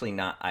 I'm actually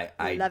not.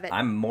 I love it.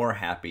 I'm more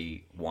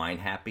happy, wine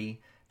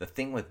happy. The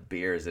thing with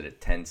beer is that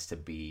it tends to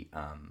be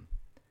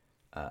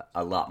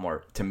a lot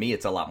more. To me,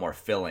 it's a lot more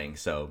filling,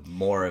 so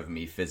more of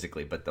me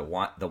physically. But the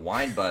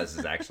wine buzz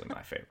is actually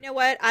my favorite. You know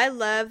what? I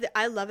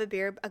love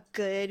a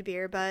good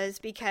beer buzz,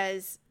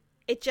 because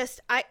it just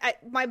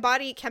my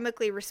body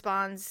chemically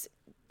responds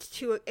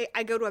to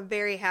I go to a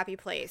very happy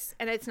place,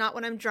 and it's not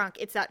when I'm drunk.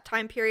 It's that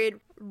time period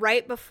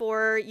right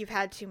before you've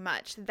had too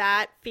much.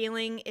 That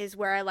feeling is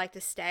where I like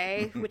to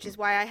stay, which is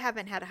why I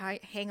haven't had a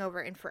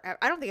hangover in forever.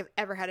 I don't think I've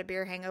ever had a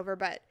beer hangover,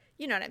 but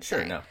you know what I'm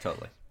saying. Sure, no,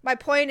 totally. My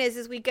point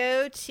is we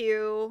go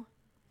to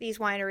these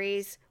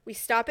wineries, we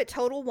stop at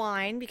Total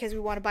Wine because we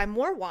want to buy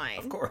more wine.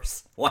 Of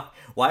course.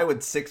 Why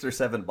would 6 or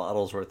 7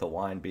 bottles worth of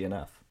wine be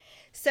enough?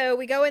 So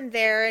we go in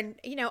there, and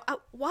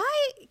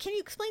why? Can you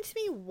explain to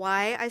me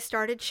why I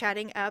started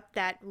chatting up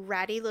that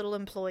ratty little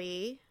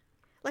employee?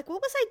 Like,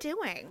 what was I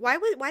doing? Why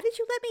did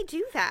you let me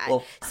do that?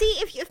 Well, see,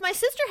 if my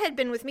sister had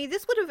been with me,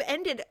 this would have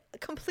ended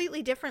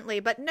completely differently.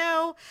 But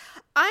no,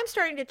 I'm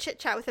starting to chit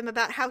chat with him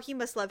about how he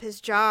must love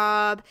his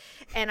job,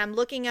 and I'm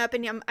looking up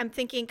and I'm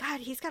thinking, God,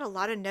 he's got a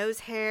lot of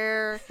nose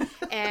hair,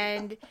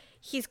 and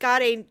he's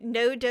got a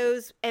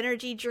no-dose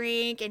energy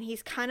drink, and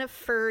he's kind of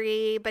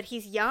furry, but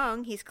he's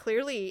young. He's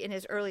clearly in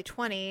his early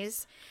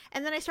 20s.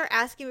 And then I start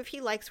asking him if he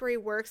likes where he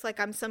works, like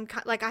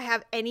like I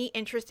have any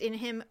interest in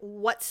him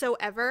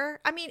whatsoever.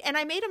 I mean, and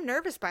I made him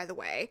nervous, by the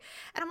way.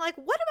 And I'm like,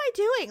 what am I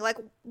doing? Like,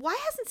 why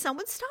hasn't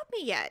someone stopped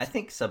me yet? I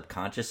think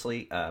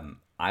subconsciously,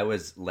 I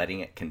was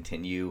letting it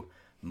continue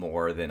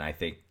more than I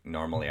think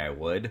normally I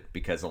would,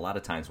 because a lot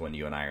of times when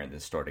you and I are in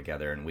this store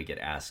together and we get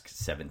asked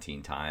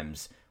 17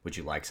 times, would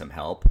you like some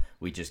help?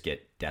 We just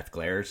get death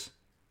glares.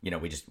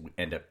 We just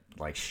end up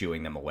like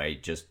shooing them away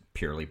just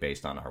purely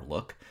based on our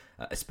look.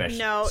 Especially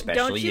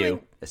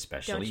you.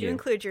 Don't you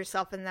include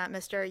yourself in that,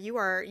 mister. You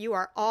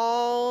are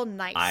all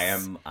nice. I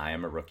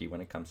am a rookie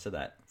when it comes to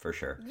that, for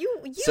sure.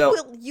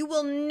 You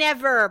will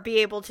never be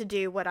able to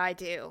do what I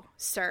do,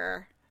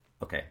 sir.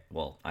 Okay,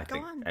 well, I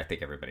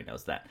think everybody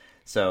knows that.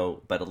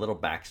 So, but a little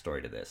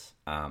backstory to this.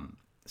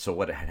 So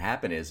what had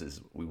happened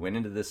is we went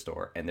into this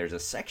store, and there's a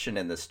section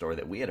in this store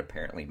that we had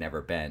apparently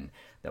never been,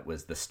 that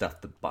was the stuff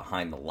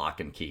behind the lock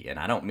and key. And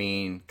I don't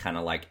mean kind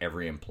of like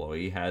every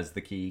employee has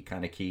the key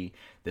kind of key.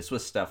 This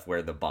was stuff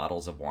where the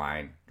bottles of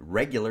wine,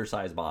 regular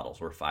size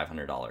bottles, were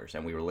 $500,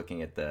 and we were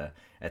looking at the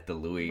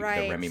Louis,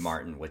 the Remy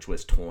Martin, which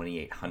was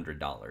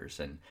 $2,800,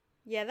 and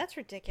yeah, that's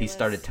ridiculous. he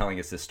started telling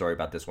us this story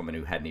about this woman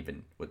who hadn't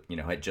even,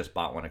 had just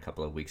bought one a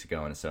couple of weeks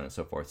ago, and so on and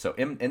so forth. So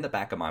in the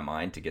back of my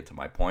mind, to get to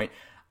my point,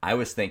 I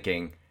was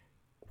thinking,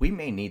 we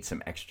may need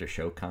some extra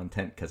show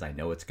content because I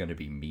know it's going to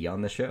be me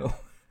on the show.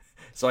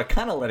 So I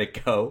kind of let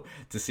it go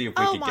to see if we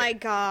could get... Oh my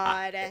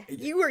God.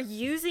 You were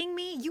using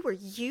me? You were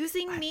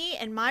using me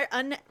and my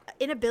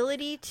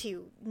inability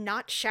to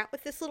not chat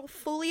with this little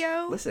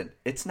folio? Listen,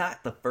 it's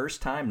not the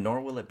first time, nor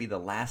will it be the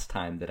last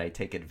time that I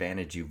take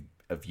advantage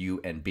of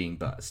you and being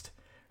buzzed,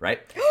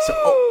 right?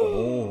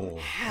 So,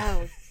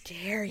 How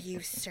dare you,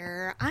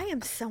 sir? I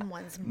am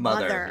someone's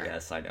mother.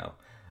 Yes, I know.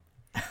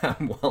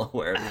 I'm well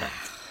aware of that.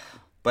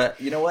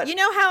 But you know what? You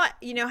know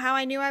how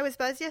I knew I was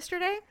buzzed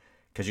yesterday?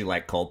 Because you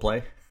like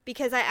Coldplay?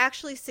 Because I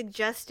actually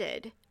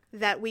suggested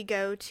that we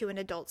go to an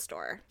adult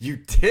store. You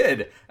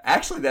did?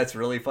 Actually, that's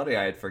really funny.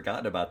 I had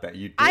forgotten about that.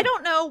 You did. I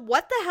don't know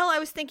what the hell I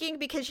was thinking,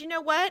 because you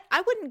know what?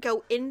 I wouldn't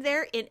go in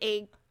there in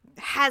a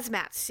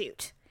hazmat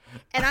suit.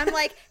 And I'm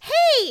like,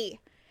 hey,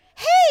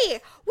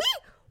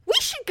 we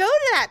should go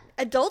to that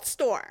adult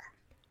store.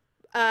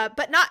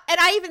 But not, and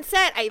I even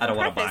said, I don't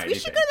want to buy anything. We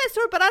should go to that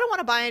store, but I don't want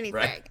to buy anything.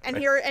 Right, and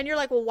you're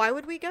like, well, why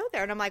would we go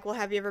there? And I'm like, well,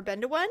 have you ever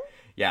been to one?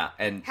 Yeah,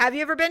 and have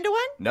you ever been to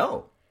one?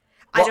 No.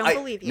 Well, I don't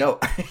believe you. No,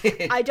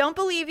 I don't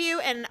believe you,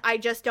 and I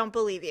just don't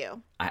believe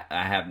you.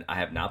 I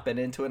have not been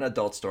into an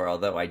adult store,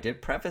 although I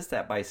did preface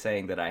that by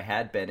saying that I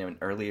had been in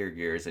earlier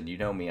years, and you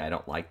know me, I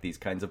don't like these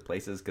kinds of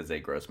places because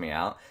they gross me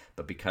out.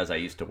 But because I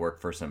used to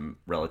work for some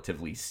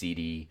relatively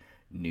seedy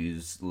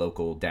news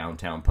local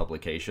downtown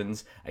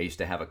publications, I used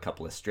to have a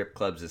couple of strip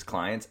clubs as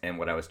clients, and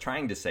what I was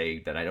trying to say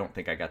that I don't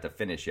think I got to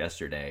finish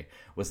yesterday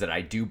was that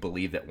I do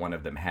believe that one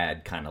of them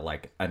had kind of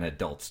like an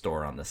adult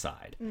store on the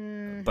side.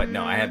 Mm-hmm. But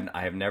no, I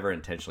have never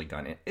intentionally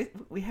gone in.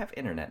 We have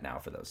internet now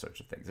for those sorts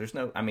of things. There's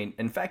no, I mean,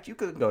 in fact, you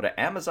could go to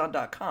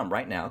Amazon.com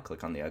right now,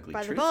 click on the Ugly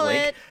Truth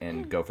link,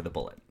 and go for the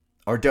bullet,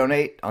 or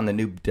donate on the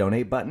new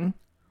donate button,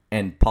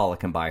 and Paula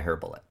can buy her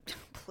bullet.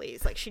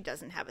 Please, like she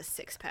doesn't have a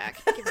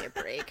 6-pack. Give me a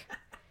break.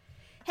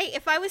 Hey,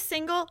 if I was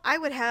single, I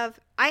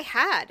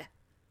had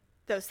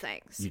those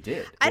things. You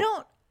did. I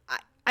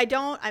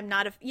don't. I'm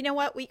not a. You know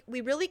what?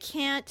 We really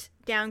can't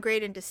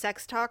downgrade into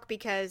sex talk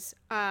because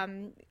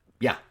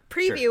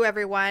preview sure.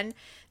 everyone.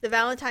 The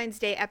Valentine's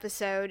Day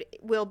episode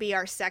will be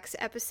our sex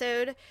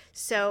episode.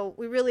 So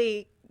we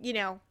really,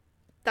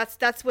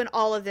 that's when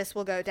all of this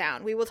will go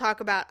down. We will talk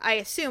about, I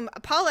assume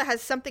Paula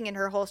has something in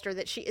her holster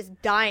that she is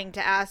dying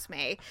to ask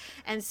me.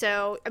 And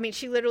so, I mean,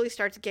 she literally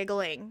starts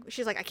giggling.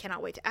 She's like, I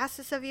cannot wait to ask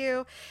this of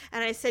you.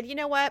 And I said, you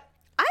know what?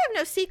 I have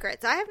no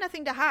secrets. I have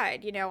nothing to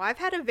hide. I've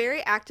had a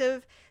very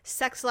active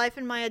sex life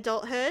in my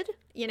adulthood.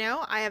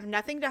 I have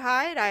nothing to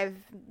hide. I've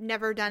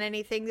never done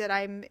anything that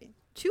I'm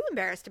too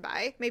embarrassed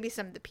by. Maybe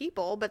some of the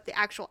people, but the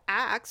actual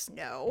acts,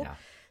 no. Yeah.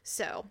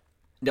 So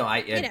no,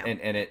 and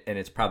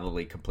it's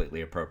probably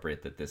completely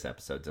appropriate that this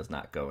episode does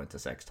not go into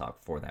sex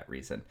talk for that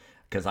reason.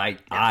 Because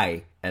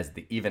I, as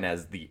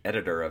the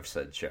editor of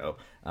said show,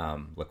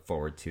 look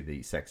forward to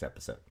the sex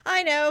episode.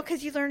 I know,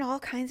 because you learn all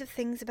kinds of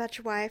things about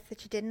your wife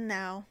that you didn't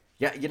know.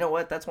 Yeah, you know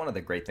what? That's one of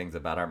the great things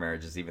about our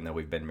marriages, even though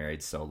we've been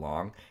married so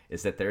long,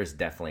 is that there's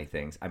definitely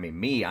things. I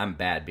mean, I'm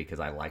bad because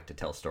I like to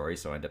tell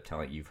stories, so I end up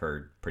telling. You've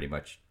heard pretty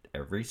much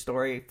every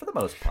story for the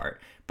most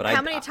part. But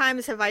how many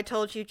times have I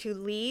told you to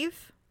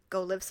leave,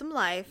 go live some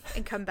life,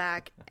 and come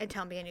back and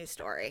tell me a new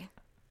story?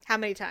 How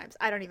many times?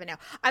 I don't even know.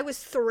 I was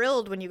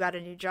thrilled when you got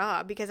a new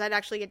job because I'd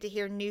actually get to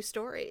hear new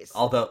stories.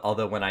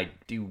 Although when I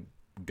do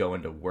go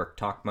into work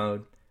talk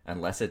mode,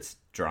 unless it's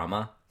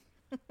drama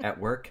at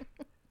work,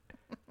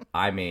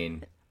 I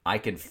mean, I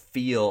can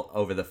feel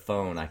over the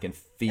phone. I can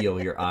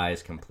feel your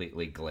eyes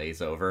completely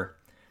glaze over.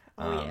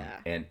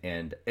 Yeah.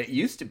 And it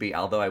used to be,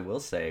 although I will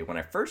say, when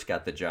I first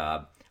got the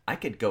job, I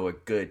could go a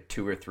good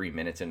 2 or 3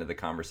 minutes into the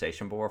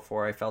conversation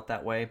before I felt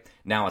that way.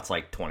 Now it's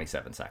like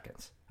 27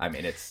 seconds. I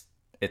mean, it's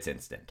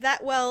instant.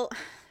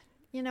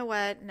 You know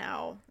what?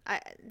 No,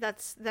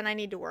 then I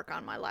need to work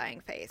on my lying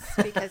face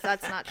because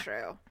that's not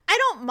true. I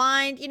don't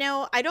mind,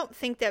 I don't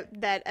think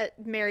that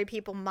married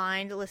people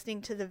mind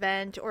listening to the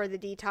vent or the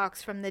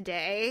detox from the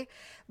day,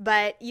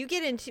 but you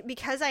get into,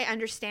 because I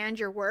understand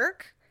your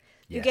work,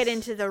 you get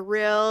into the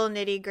real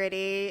nitty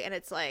gritty and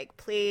it's like,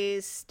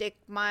 please stick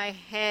my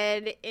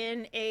head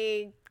in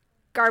a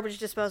garbage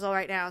disposal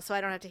right now so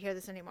I don't have to hear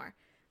this anymore.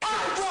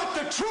 I want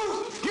the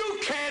truth! You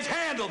can't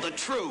handle the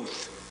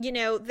truth!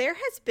 There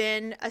has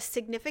been a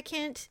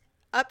significant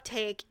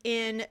uptake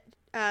in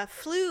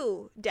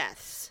flu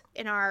deaths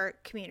in our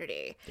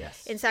community.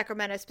 Yes. In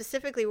Sacramento,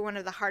 specifically, we're one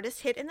of the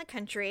hardest hit in the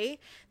country.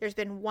 There's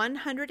been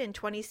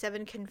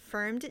 127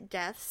 confirmed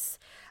deaths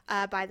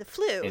by the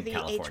flu, the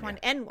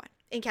H1N1.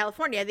 In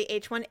California, the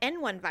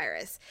H1N1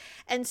 virus.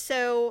 And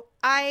so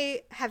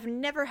I have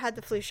never had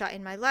the flu shot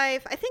in my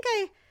life. I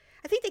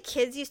think the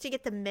kids used to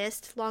get the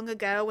mist long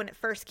ago when it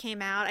first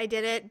came out. I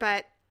did it,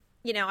 but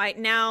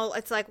now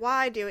it's like,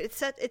 why do it?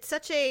 It's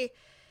such a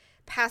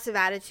passive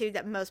attitude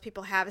that most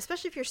people have,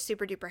 especially if you're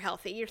super duper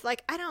healthy. You're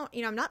like,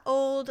 I'm not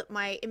old.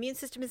 My immune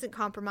system isn't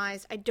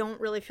compromised. I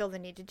don't really feel the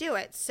need to do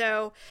it.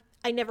 So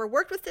I never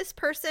worked with this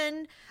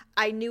person.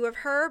 I knew of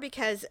her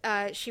because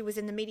she was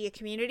in the media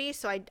community.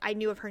 So I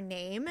knew of her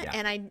name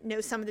and I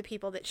know some of the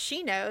people that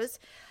she knows.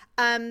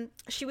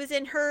 She was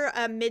in her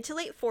mid to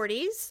late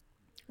 40s,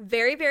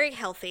 very, very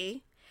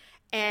healthy.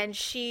 And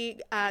she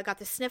got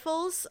the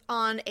sniffles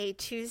on a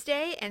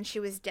Tuesday and she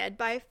was dead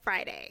by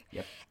Friday.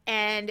 Yep.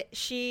 And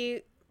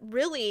she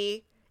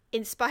really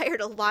inspired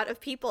a lot of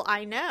people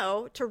I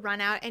know to run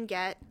out and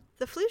get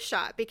the flu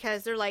shot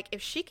because they're like,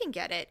 if she can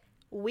get it,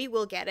 we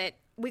will get it.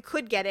 We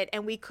could get it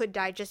and we could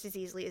die just as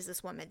easily as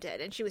this woman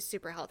did. And she was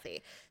super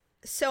healthy.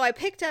 So I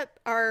picked up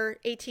our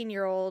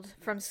 18-year-old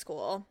from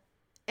school.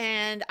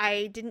 And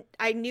I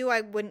knew I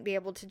wouldn't be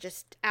able to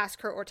just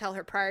ask her or tell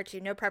her prior to.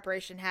 No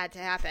preparation had to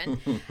happen.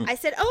 I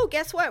said, oh,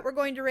 guess what? We're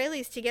going to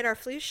Raley's to get our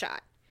flu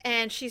shot.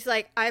 And she's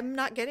like, I'm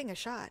not getting a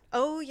shot.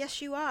 Oh,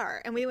 yes, you are.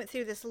 And we went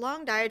through this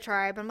long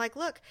diatribe. I'm like,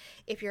 look,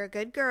 if you're a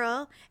good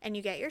girl and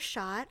you get your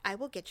shot, I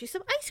will get you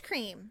some ice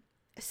cream.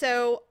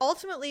 So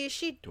ultimately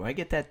Do I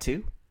get that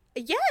too?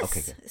 Yes.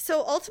 Okay, good.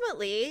 So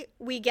ultimately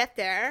we get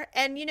there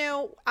and,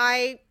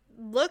 I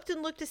looked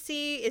to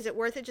see, is it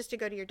worth it just to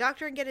go to your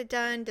doctor and get it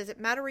done? Does it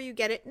matter where you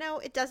get it? No,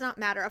 it does not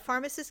matter. A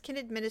pharmacist can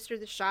administer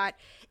the shot.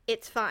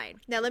 It's fine.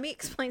 Now, let me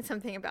explain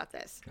something about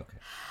this. Okay.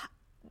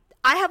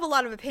 I have a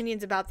lot of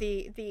opinions about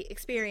the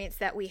experience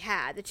that we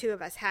had, the two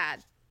of us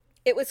had.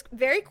 It was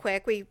very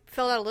quick. We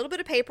filled out a little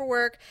bit of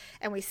paperwork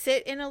and we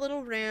sit in a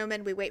little room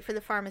and we wait for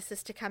the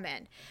pharmacist to come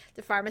in.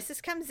 The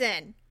pharmacist comes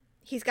in.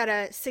 He's got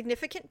a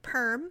significant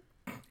perm.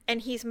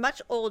 And he's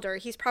much older.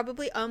 He's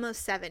probably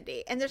almost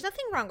 70. And there's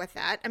nothing wrong with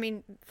that. I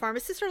mean,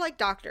 pharmacists are like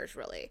doctors,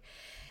 really.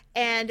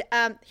 And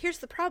here's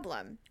the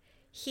problem.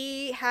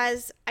 He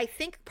has, I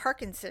think,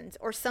 Parkinson's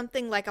or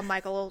something like a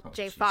Michael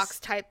J. Fox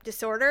type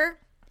disorder.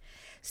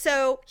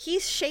 So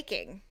he's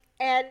shaking.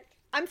 And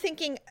I'm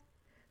thinking,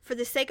 for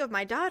the sake of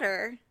my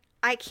daughter,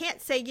 I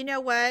can't say, you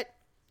know what?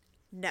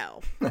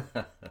 No.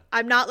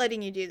 I'm not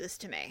letting you do this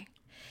to me.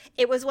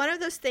 It was one of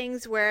those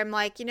things where I'm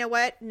like, you know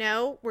what?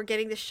 No, we're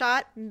getting the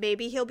shot.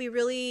 Maybe it'll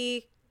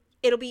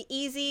be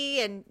easy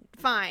and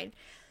fine.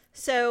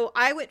 So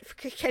I went,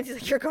 Kenzie's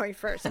like, you're going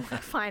first. I'm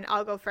like, fine,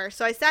 I'll go first.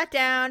 So I sat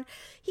down.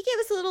 He gave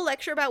us a little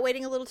lecture about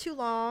waiting a little too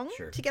long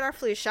to get our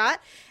flu shot.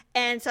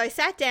 And so I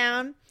sat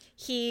down.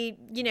 He,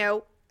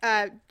 he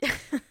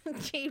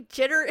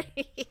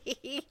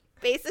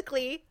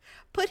basically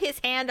put his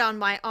hand on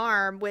my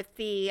arm with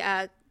the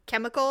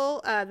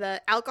chemical,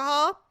 the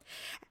alcohol.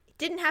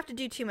 Didn't have to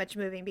do too much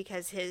moving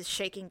because his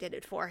shaking did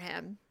it for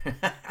him.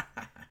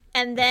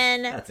 And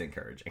then that's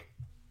encouraging.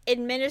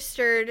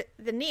 Administered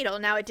the needle.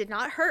 Now, it did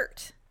not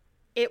hurt.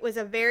 It was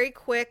a very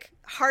quick,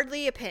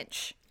 hardly a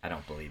pinch. I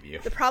don't believe you.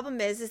 The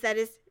problem is that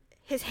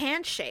his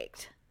hand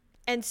shaked.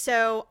 And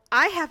so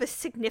I have a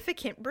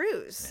significant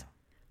bruise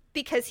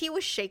because he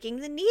was shaking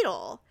the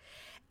needle.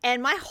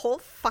 And my whole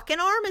fucking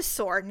arm is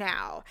sore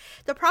now.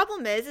 The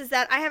problem is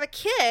that I have a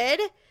kid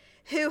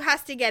who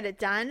has to get it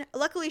done.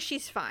 Luckily,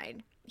 she's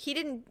fine. She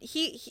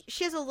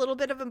has a little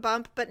bit of a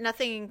bump, but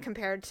nothing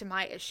compared to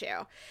my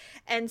issue.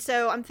 And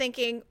so I'm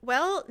thinking,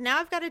 well, now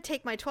I've got to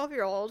take my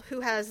 12-year-old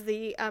who has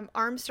the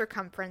arm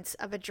circumference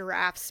of a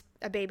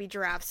baby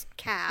giraffe's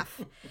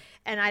calf.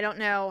 And I don't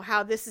know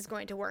how this is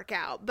going to work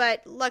out.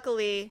 But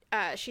luckily,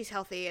 she's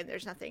healthy and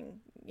there's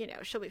nothing,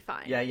 she'll be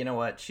fine. Yeah, you know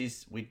what?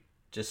 We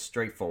just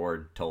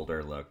straightforward told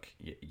her, look,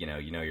 you know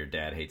your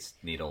dad hates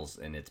needles,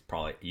 and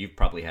you've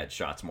probably had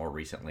shots more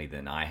recently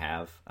than I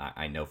have.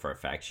 I know for a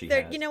fact she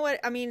has. You know what?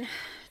 I mean,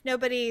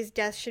 nobody's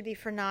death should be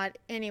for naught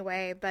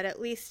anyway, but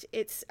at least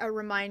it's a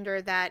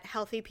reminder that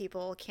healthy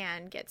people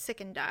can get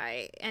sick and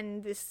die,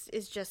 and this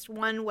is just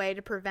one way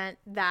to prevent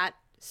that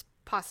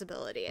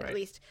possibility, at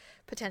least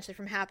potentially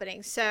from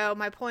happening. So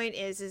my point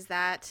is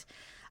that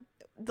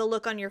the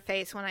look on your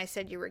face when I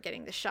said you were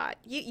getting the shot,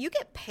 you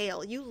get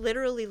pale. You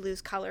literally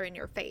lose color in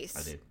your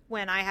face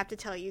when I have to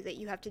tell you that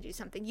you have to do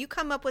something. You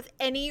come up with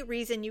any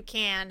reason you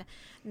can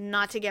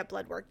not to get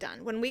blood work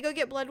done. When we go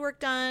get blood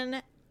work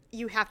done,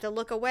 you have to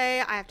look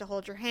away. I have to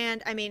hold your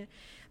hand. I mean,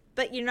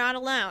 but you're not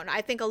alone.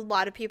 I think a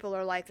lot of people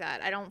are like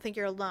that. I don't think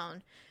you're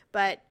alone.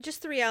 But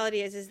just the reality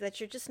is that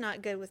you're just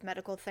not good with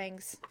medical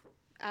things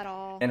at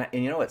all. And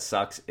you know what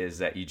sucks is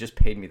that you just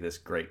paid me this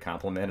great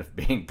compliment of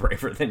being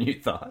braver than you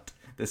thought.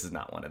 This is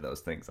not one of those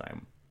things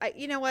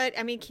you know what?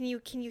 I mean, can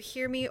you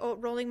hear me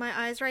rolling my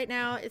eyes right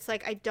now? It's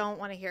like, I don't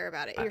want to hear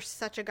about it. You're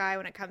such a guy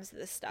when it comes to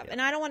this stuff. Yeah.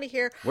 And I don't want to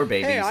hear, we're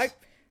babies. Hey,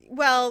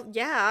 well,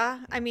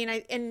 yeah. I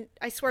mean,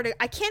 I swear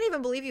to, I can't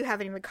even believe you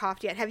haven't even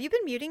coughed yet. Have you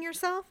been muting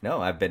yourself?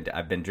 No, I've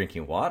been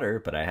drinking water,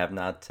 but I have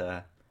not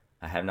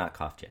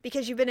coughed yet.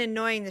 Because you've been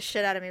annoying the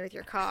shit out of me with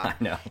your cough.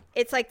 I know.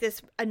 It's like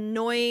this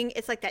annoying,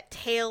 it's like that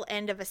tail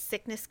end of a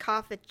sickness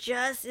cough that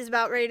just is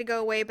about ready to go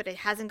away, but it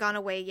hasn't gone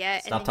away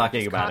yet. Stop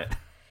talking about it.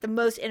 The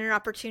most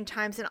inopportune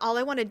times, and all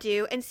I want to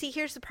do, and see,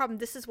 here's the problem.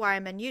 This is why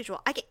I'm unusual.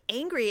 I get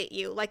angry at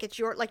you like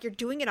you're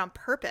doing it on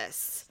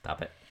purpose.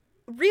 Stop it.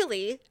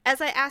 Really,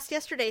 as I asked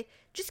yesterday,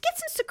 just get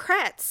some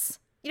secrets.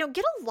 Get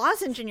a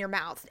lozenge in your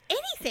mouth.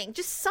 Anything,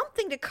 just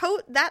something to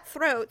coat that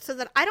throat so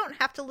that I don't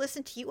have to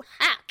listen to you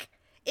hack.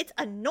 It's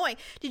annoying.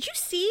 Did you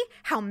see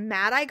how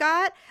mad I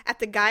got at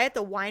the guy at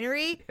the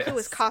winery who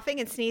was coughing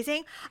and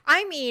sneezing?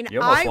 I mean,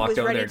 you almost walked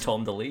over there and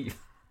told him to leave.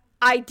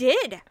 I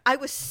did. I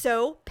was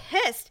so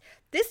pissed.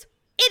 This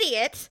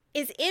idiot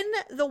is in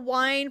the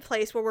wine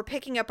place where we're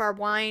picking up our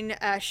wine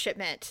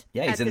shipment.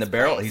 Yeah, he's in the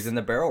barrel. He's in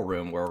the barrel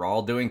room where we're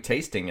all doing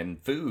tasting and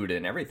food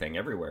and everything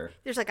everywhere.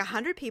 There's like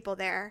 100 people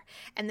there,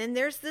 and then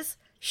there's this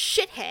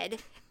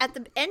shithead at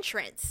the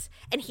entrance,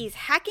 and he's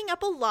hacking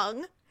up a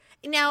lung.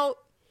 Now,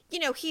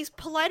 he's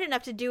polite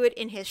enough to do it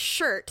in his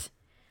shirt,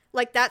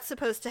 like that's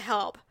supposed to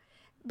help.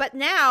 But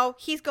now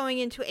he's going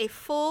into a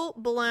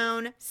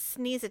full-blown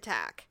sneeze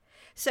attack.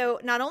 So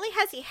not only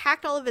has he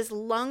hacked all of his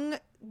lung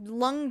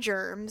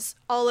germs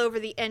all over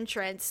the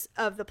entrance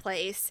of the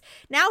place,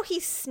 now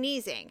he's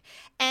sneezing.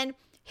 And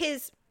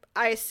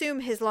I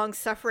assume his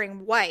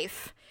long-suffering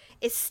wife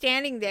is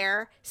standing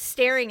there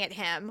staring at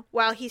him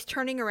while he's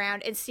turning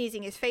around and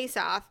sneezing his face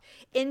off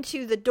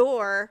into the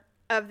door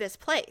of this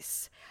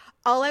place.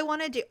 All I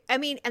want to do,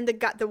 and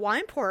the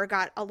wine pourer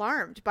got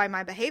alarmed by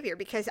my behavior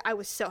because I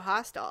was so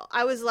hostile.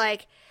 I was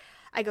like,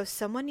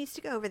 someone needs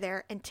to go over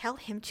there and tell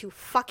him to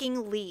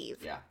fucking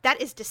leave. Yeah.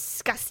 That is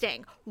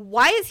disgusting.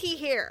 Why is he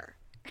here?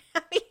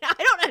 I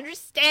don't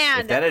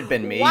understand. If that had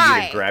been me, you'd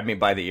have grabbed me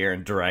by the ear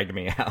and dragged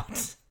me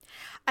out.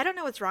 I don't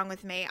know what's wrong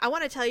with me. I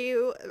want to tell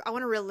you, I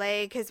want to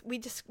relay, because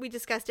we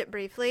discussed it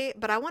briefly,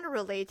 but I want to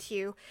relay to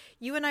you.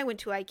 You and I went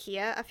to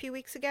IKEA a few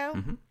weeks ago.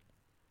 Mm-hmm.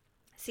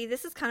 See,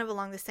 this is kind of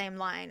along the same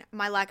line.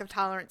 My lack of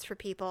tolerance for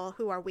people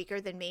who are weaker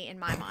than me in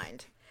my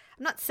mind.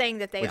 I'm not saying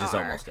that they are. Which is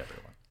almost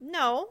everyone.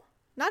 No.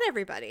 Not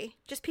everybody,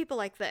 just people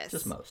like this.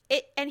 Just most.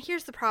 And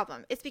here's the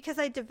problem. It's because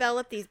I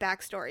develop these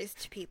backstories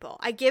to people.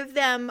 I give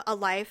them a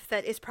life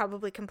that is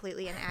probably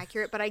completely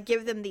inaccurate, but I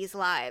give them these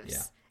lives.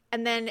 Yeah.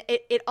 And then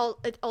it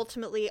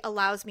ultimately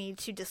allows me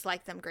to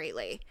dislike them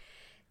greatly.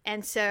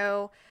 And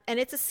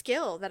it's a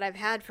skill that I've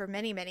had for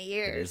many, many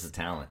years. It is a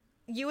talent.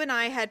 You and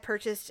I had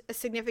purchased a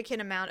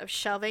significant amount of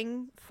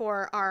shelving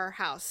for our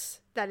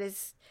house that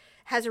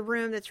has a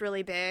room that's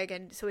really big,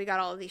 and so we got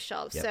all of these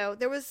shelves. Yep. So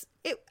there was,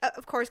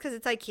 of course, because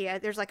it's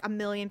IKEA, there's like a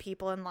million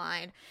people in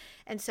line.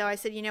 And so I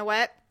said, you know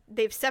what?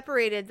 They've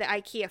separated the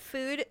IKEA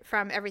food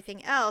from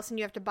everything else, and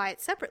you have to buy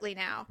it separately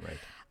now. Right.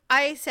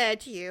 I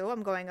said to you,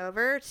 I'm going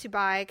over to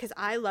buy, because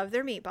I love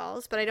their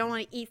meatballs, but I don't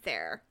want to eat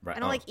there. Right. I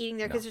don't like eating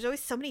there because there's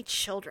always so many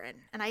children,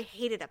 and I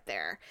hate it up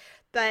there.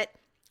 But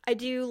I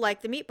do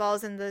like the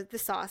meatballs and the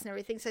sauce and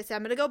everything. So I said,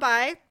 I'm going to go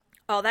buy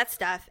all that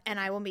stuff, and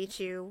I will meet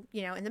you,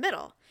 in the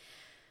middle.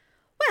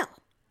 Well,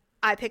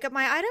 I pick up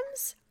my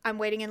items. I'm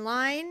waiting in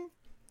line,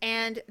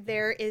 and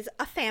there is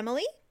a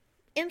family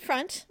in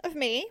front of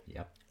me.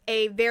 Yep.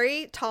 A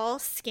very tall,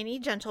 skinny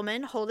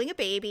gentleman holding a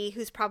baby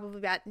who's probably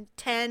about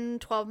 10,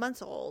 12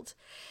 months old.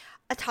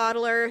 A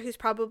toddler who's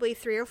probably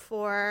 3 or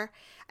 4.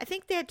 I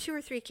think they had 2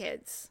 or 3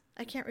 kids.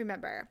 I can't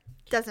remember.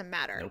 Doesn't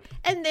matter. Nope.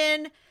 And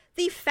then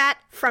the fat,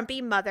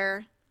 frumpy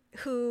mother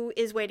who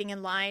is waiting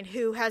in line,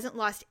 who hasn't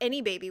lost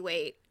any baby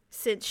weight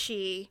since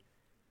she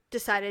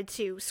decided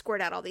to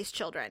squirt out all these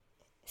children.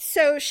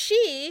 So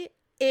she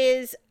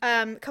is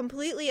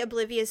completely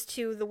oblivious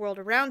to the world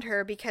around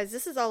her, because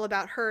this is all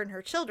about her and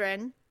her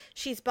children.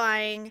 She's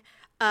buying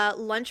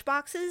lunch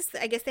boxes.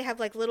 I guess they have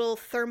like little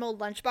thermal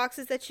lunch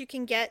boxes that you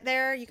can get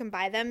there. You can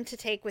buy them to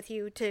take with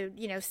you to,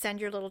 send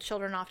your little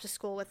children off to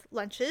school with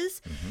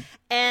lunches. Mm-hmm.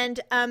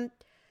 And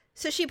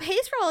so she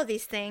pays for all of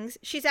these things.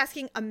 She's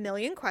asking a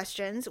million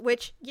questions,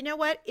 which, you know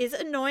what, is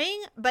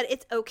annoying, but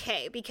it's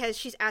okay, because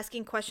she's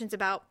asking questions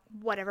about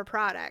whatever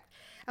product.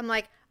 I'm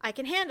like, I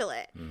can handle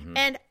it. Mm-hmm.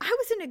 And I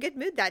was in a good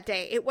mood that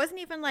day. It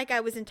wasn't even like I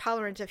was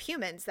intolerant of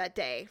humans that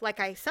day, like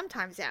I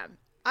sometimes am.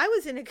 I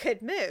was in a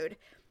good mood.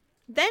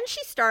 Then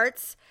she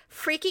starts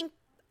freaking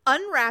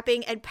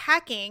unwrapping and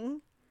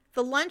packing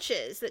the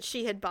lunches that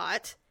she had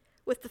bought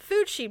with the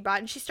food she bought,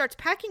 and she starts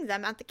packing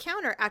them at the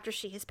counter after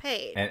she has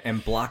paid.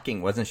 And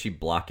blocking, wasn't she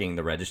blocking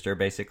the register,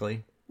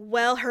 basically?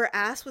 Well, her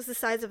ass was the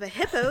size of a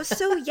hippo,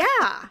 so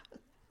yeah.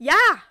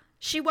 Yeah,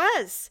 she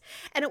was.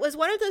 And it was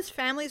one of those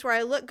families where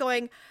I look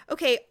going,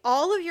 okay,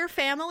 all of your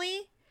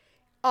family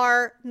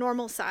are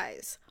normal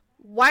size.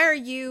 Why are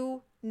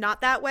you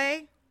not that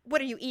way? What,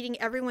 are you eating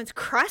everyone's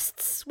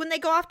crusts when they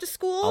go off to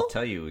school? I'll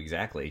tell you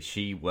exactly.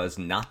 She was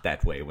not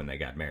that way when they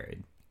got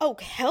married. Oh,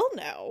 hell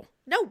no.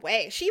 No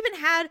way. She even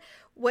had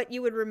what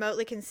you would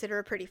remotely consider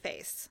a pretty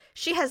face.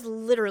 She has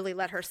literally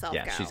let herself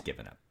go. Yeah, she's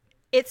given up.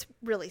 It's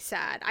really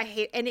sad. I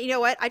hate, and you know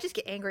what? I just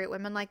get angry at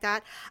women like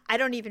that. I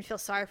don't even feel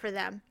sorry for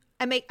them.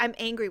 I'm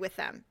angry with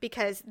them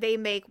because they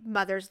make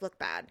mothers look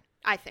bad,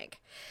 I think.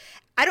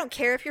 I don't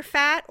care if you're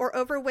fat or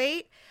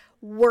overweight.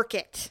 Work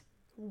it.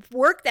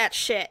 Work that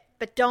shit,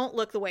 but don't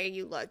look the way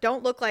you look.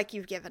 Don't look like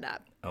you've given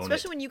up.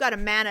 Especially when you got a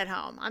man at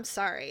home. I'm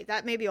sorry.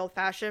 That may be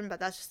old-fashioned, but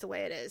that's just the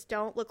way it is.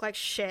 Don't look like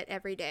shit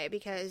every day,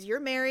 because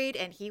you're married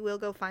and he will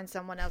go find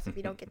someone else if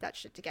you don't get that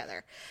shit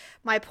together.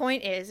 My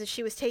point is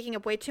she was taking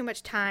up way too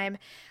much time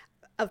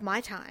of my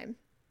time.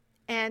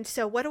 And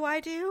so what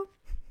do?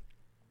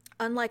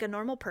 Unlike a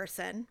normal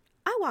person,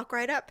 I walk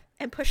right up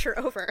and push her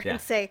over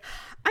and say,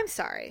 I'm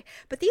sorry,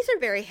 but these are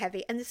very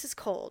heavy and this is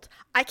cold.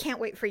 I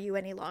can't wait for you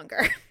any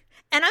longer.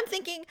 And I'm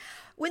thinking,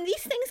 when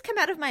these things come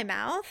out of my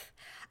mouth,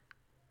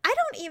 I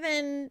don't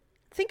even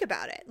think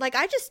about it. Like,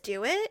 I just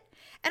do it.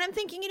 And I'm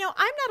thinking,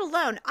 I'm not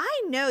alone.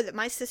 I know that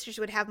my sisters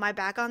would have my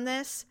back on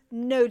this.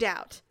 No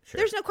doubt. Sure.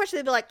 There's no question.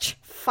 They'd be like,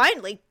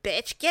 finally,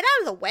 bitch, get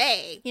out of the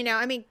way.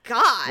 I mean,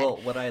 God. Well,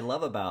 what I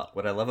love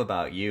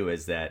about you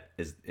is that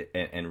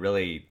and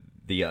really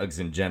the Uggs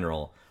in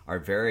general are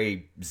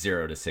very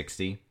 0 to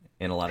 60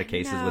 in a lot of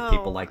cases with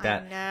people like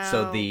that.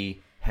 So the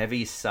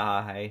heavy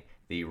sigh,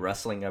 the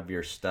rustling of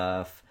your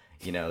stuff,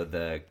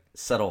 the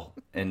subtle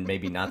and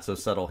maybe not so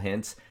subtle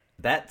hints,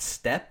 that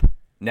step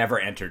never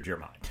entered your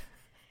mind.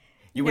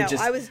 You would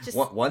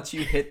once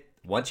you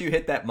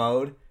hit that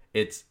mode,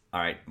 it's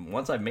all right.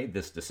 Once I've made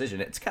this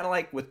decision, it's kind of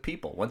like with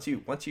people. Once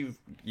you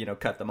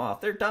cut them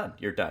off, they're done.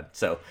 You're done.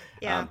 So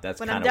that's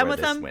when kind I'm of done where with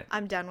this them, went.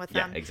 I'm done with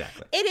them. Yeah,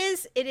 exactly.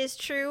 It is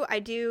true. I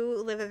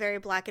do live a very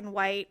black and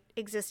white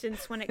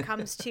existence when it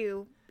comes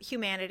to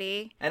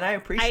humanity. And I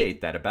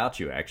appreciate that about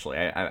you, actually.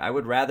 I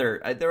would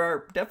rather, there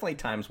are definitely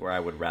times where I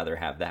would rather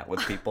have that with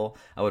people.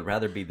 I would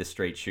rather be the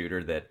straight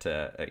shooter that,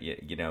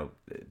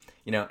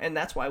 and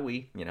that's why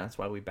we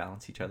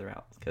balance each other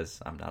out,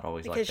 because I'm not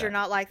always like that. Because you're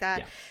not like that.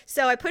 Yeah.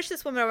 So I pushed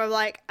this woman over. I'm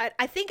like,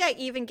 I think I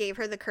even gave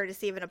her the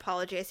courtesy of an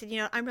apology. I said,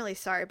 I'm really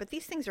sorry, but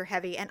these things are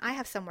heavy and I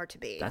have somewhere to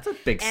be. That's a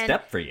big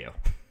step for you.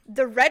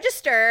 The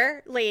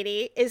register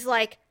lady is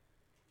like,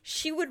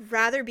 she would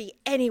rather be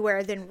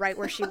anywhere than right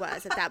where she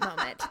was at that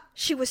moment.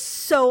 She was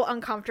so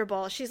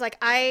uncomfortable. She's like,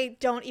 I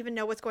don't even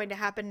know what's going to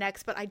happen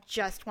next, but I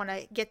just want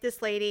to get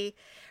this lady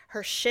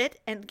her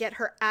shit and get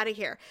her out of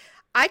here.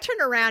 I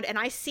turn around and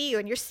I see you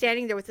and you're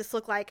standing there with this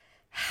look like,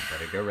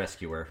 better go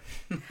rescue her.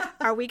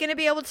 Are we going to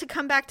be able to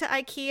come back to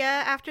IKEA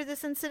after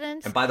this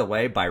incident? And by the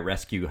way, by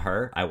rescue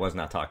her, I was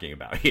not talking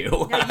about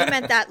you. No, you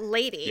meant that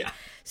lady. Yeah.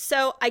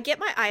 So I get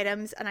my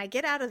items and I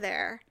get out of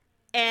there,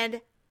 and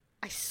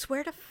I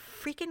swear to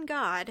freaking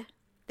God,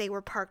 they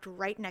were parked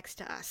right next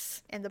to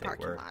us in the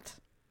parking lot.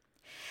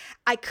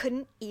 I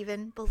couldn't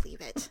even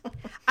believe it.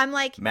 I'm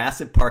like,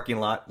 massive parking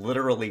lot,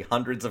 literally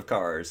hundreds of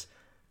cars,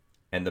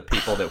 and the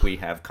people that we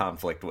have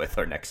conflict with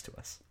are next to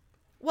us.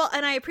 well,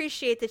 and I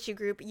appreciate that you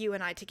group you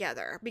and I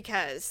together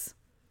because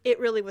it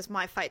really was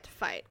my fight to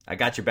fight. I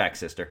got your back,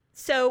 sister.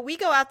 So we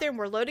go out there and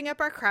we're loading up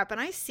our crap,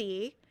 and I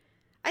see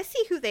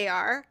who they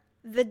are.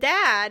 The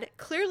dad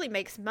clearly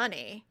makes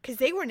money because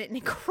they were in an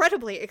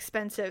incredibly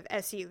expensive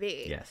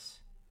SUV.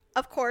 Yes.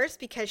 Of course,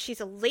 because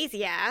she's a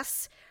lazy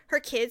ass, her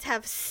kids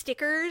have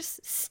stickers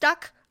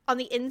stuck on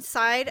the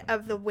inside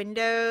of the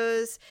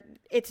windows.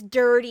 It's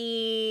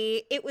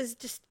dirty. It was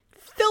just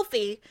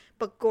filthy,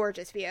 but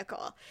gorgeous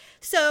vehicle.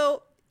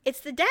 So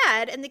it's the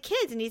dad and the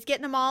kids, and he's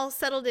getting them all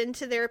settled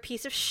into their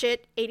piece of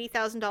shit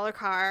 $80,000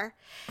 car.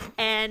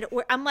 And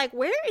I'm like,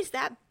 where is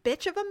that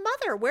bitch of a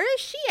mother? Where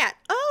is she at?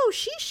 Oh,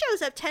 she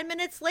shows up 10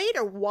 minutes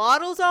later,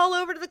 waddles all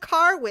over to the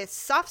car with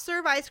soft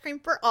serve ice cream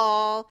for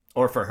all.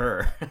 Or for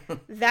her.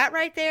 That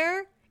right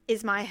there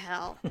is my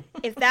hell.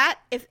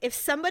 If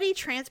somebody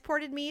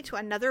transported me to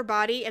another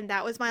body and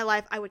that was my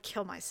life, I would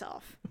kill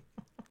myself.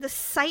 The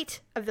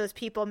sight of those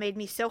people made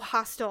me so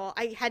hostile.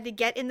 I had to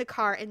get in the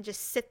car and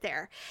just sit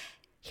there.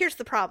 Here's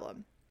the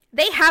problem.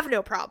 They have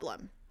no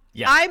problem.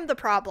 Yeah. I'm the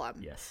problem.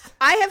 Yes.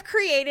 I have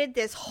created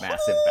this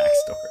Massive whole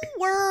backstory.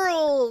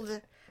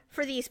 world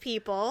for these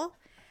people.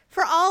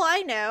 For all I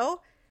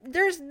know,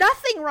 there's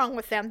nothing wrong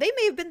with them. They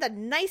may have been the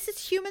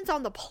nicest humans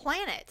on the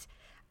planet.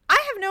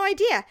 I have no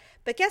idea.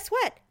 But guess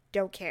what?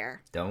 Don't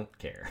care. Don't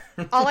care.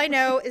 All I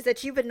know is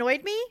that you've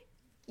annoyed me,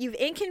 you've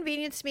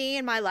inconvenienced me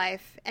in my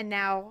life, and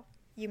now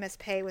you must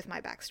pay with my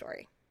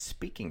backstory.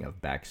 Speaking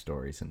of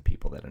backstories and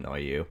people that annoy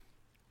you,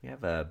 we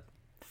have a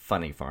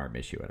funny farm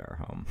issue at our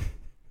home.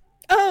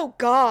 Oh,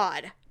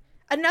 God.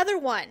 Another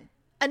one.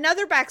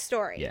 Another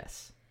backstory.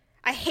 Yes.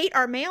 I hate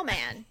our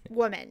mailman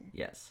woman.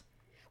 Yes.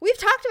 We've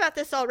talked about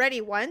this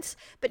already once,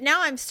 but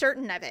now I'm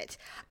certain of it.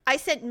 I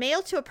sent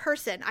mail to a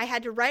person. I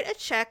had to write a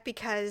check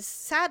because,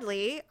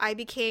 sadly, I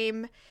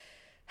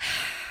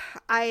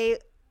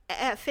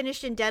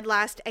finished in dead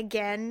last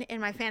again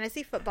in my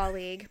fantasy football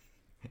league.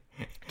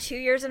 2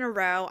 years in a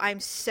row. I'm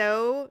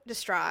so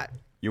distraught.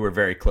 You were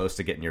very close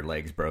to getting your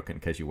legs broken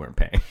because you weren't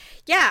paying.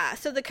 Yeah,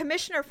 so the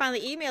commissioner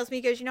finally emails me.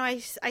 He goes,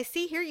 I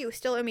see here you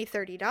still owe me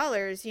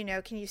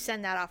 $30. Can you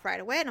send that off right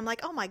away? And I'm like,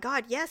 oh my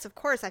God, yes, of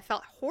course. I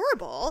felt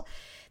horrible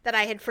that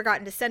I had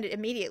forgotten to send it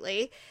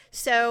immediately.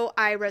 So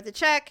I wrote the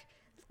check,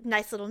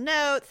 nice little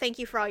note. Thank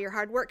you for all your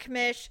hard work,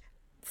 commish.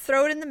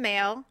 Throw it in the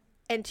mail.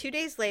 And 2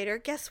 days later,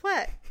 guess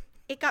what?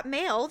 It got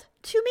mailed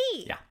to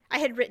me. Yeah. I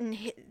had written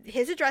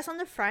his address on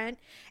the front,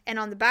 and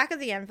on the back of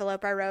the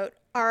envelope, I wrote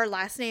our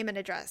last name and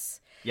address.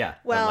 Yeah,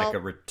 Well, like a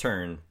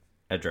return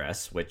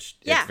address, which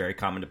Yeah. it's very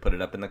common to put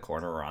it up in the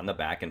corner or on the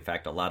back. In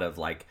fact, a lot of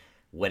like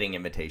wedding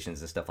invitations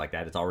and stuff like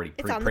that, it's already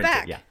It's pre-printed. on the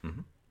back. Yeah.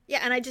 Mm-hmm.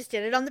 Yeah, and I just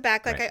did it on the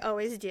back like Right. I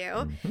always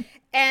do.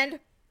 And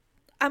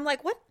I'm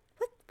like, what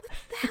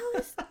the hell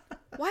is...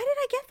 Why did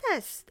I get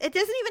this? It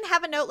doesn't even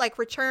have a note like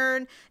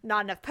return,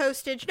 not enough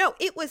postage. No,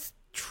 it was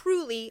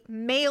truly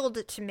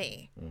mailed to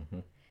me.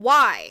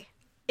 Why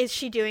is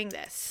she doing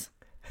this?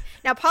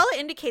 Now, Paula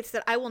indicates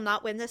that I will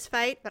not win this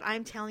fight, but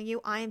I'm telling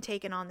you, I am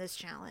taking on this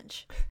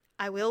challenge.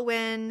 I will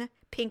win.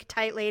 Pink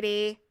tight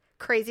lady,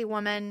 crazy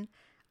woman.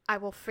 I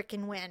will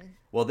freaking win.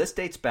 Well, this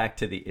dates back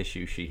to the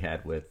issue she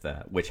had with,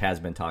 which has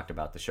been talked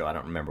about the show. I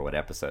don't remember what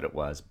episode it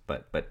was,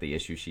 but the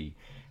issue she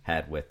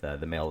had with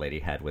the mail lady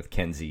had with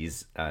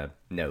Kenzie's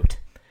note.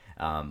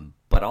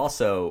 But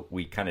also,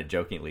 we kind of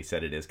jokingly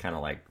said it is kind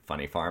of like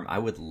Funny Farm. I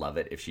would love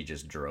it if she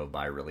just drove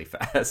by really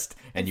fast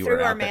and you threw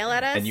were our out there, mail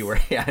at us? and you were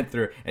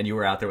and you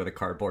were out there with a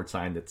cardboard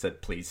sign that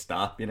said "Please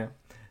stop." That'd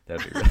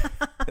be really,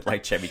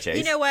 like Chevy Chase.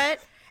 You know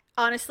what?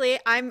 Honestly,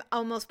 I'm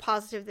almost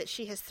positive that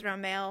she has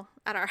thrown mail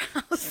at our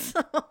house.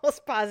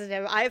 Almost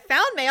positive. I have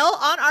found mail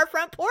on our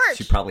front porch.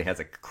 She probably has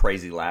a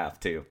crazy laugh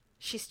too.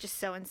 She's just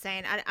so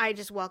insane. I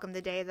just welcome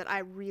the day that I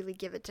really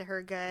give it to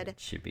her good.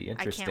 Should be I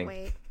interesting. can't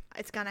wait.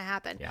 It's going to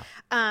happen. Yeah.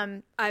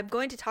 I'm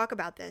going to talk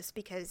about this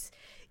because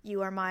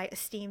you are my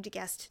esteemed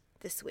guest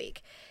this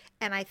week.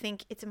 And I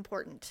think it's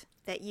important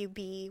that you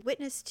be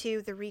witness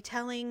to the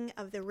retelling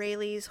of the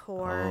Rayleigh's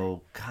horror.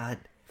 Oh God!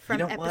 From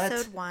you know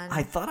episode what? 1.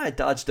 I thought I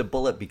dodged a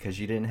bullet because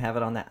you didn't have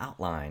it on the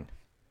outline.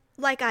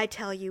 Like I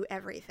tell you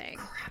everything.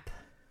 Crap.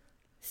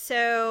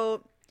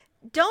 So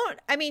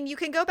you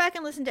can go back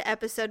and listen to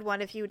episode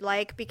 1 if you would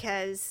like,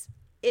 because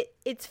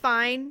it's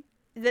fine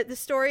that the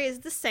story is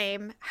the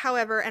same.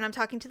 However, and I'm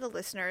talking to the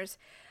listeners,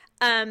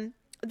 the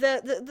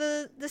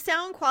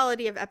sound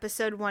quality of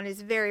episode 1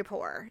 is very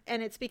poor,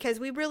 and it's because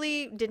we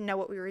really didn't know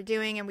what we were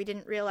doing, and we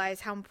didn't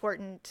realize how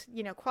important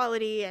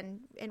quality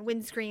and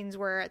windscreens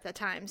were at the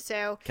time.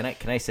 So Can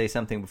I say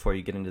something before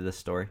you get into this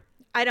story?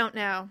 I don't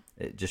know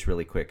Just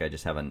really quick. I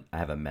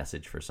have a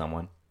message for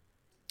someone.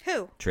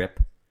 who. Trip.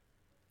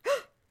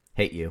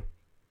 Hate you.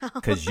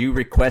 Because you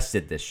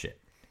requested this shit.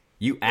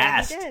 You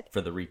asked did. for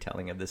the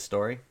retelling of this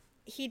story.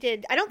 He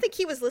did. I don't think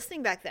he was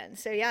listening back then.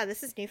 So yeah,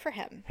 this is new for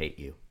him. Hate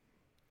you.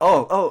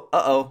 Oh,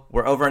 uh-oh.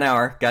 We're over an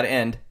hour. Gotta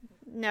end.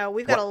 No,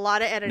 we've got a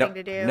lot of editing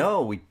to do.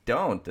 No, we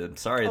don't. I'm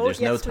sorry. Oh, There's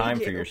no yes, we time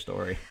do. for your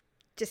story.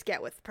 Just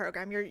get with the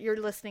program.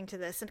 You're listening to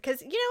this, and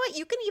because you know what,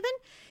 you can even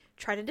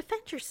try to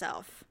defend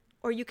yourself,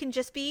 or you can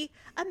just be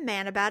a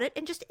man about it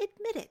and just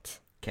admit it.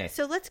 Okay.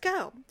 So let's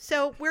go.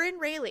 So we're in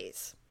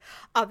Rayleigh's.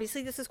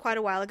 Obviously, this is quite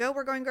a while ago.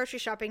 We're going grocery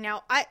shopping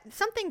now.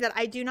 Something that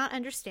I do not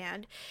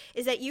understand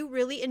is that you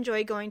really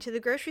enjoy going to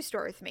the grocery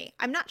store with me.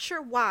 I'm not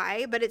sure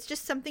why, but it's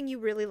just something you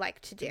really like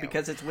to do.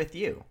 Because it's with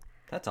you.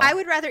 That's all. I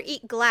would rather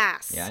eat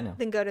glass Yeah, I know.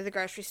 than go to the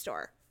grocery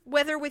store.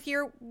 Whether with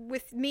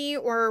me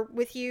or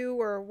with you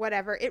or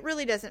whatever, it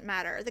really doesn't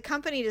matter. The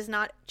company does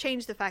not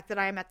change the fact that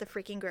I am at the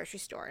freaking grocery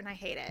store, and I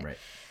hate it. Right.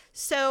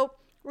 So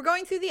we're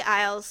going through the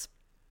aisles.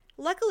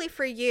 Luckily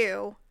for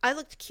you, I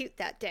looked cute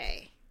that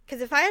day.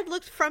 Because if I had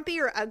looked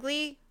frumpy or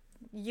ugly,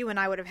 you and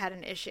I would have had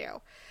an issue.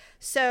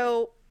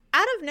 So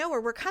out of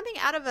nowhere, we're coming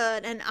out of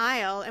an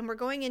aisle and we're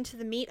going into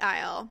the meat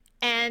aisle.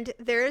 And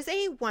there's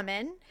a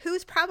woman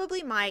who's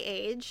probably my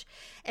age,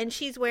 and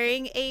she's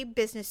wearing a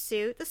business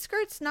suit. The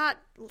skirt's not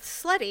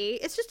slutty.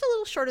 It's just a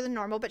little shorter than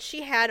normal, but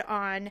she had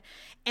on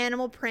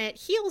animal print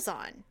heels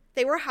on.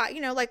 They were high,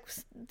 like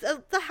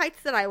the height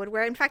that I would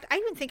wear. In fact, I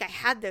even think I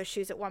had those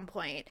shoes at one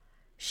point.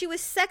 She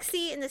was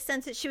sexy in the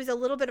sense that she was a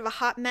little bit of a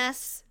hot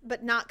mess,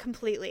 but not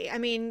completely. I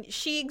mean,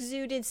 she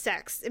exuded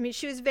sex. I mean,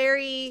 she was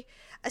very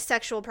a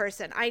sexual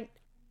person.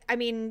 I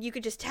mean, you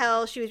could just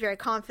tell she was very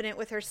confident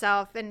with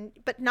herself,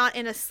 but not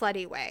in a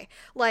slutty way.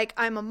 Like,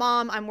 I'm a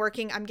mom, I'm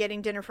working, I'm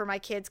getting dinner for my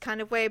kids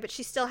kind of way, but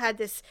she still had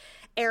this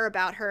air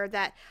about her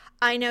that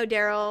I know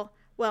Daryl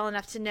well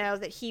enough to know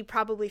that he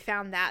probably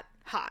found that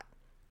hot.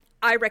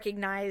 I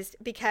recognized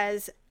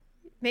because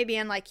maybe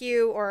unlike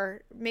you,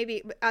 or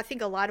maybe I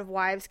think a lot of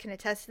wives can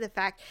attest to the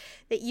fact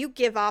that you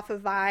give off a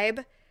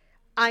vibe.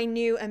 I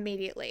knew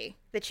immediately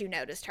that you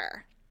noticed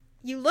her.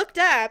 You looked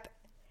up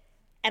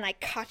and I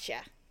caught you.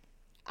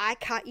 I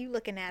caught you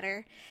looking at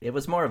her. It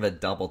was more of a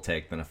double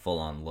take than a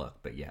full-on look,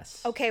 but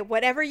yes. Okay,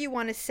 whatever you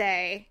want to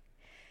say,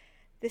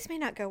 this may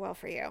not go well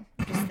for you.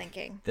 I'm just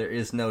thinking. There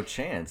is no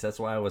chance. That's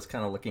why I was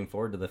kind of looking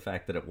forward to the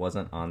fact that it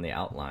wasn't on the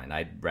outline.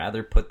 I'd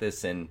rather put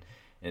this in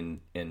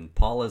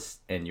Paula's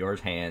and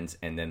yours hands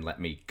and then let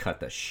me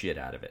cut the shit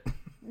out of it.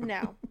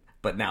 No.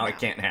 But now it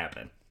can't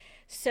happen.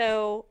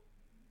 So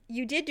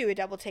you did do a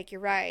double take,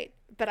 you're right,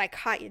 but I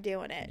caught you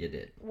doing it. You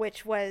did.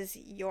 Which was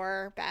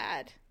your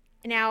bad.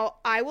 Now,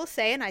 I will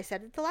say, and I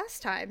said it the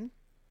last time,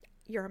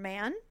 you're a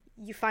man.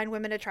 You find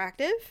women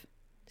attractive.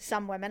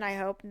 Some women, I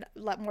hope,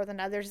 more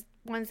than others.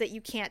 Ones that you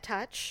can't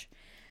touch.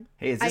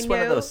 Hey, is this one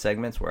of those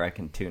segments where I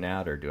can tune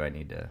out, or do I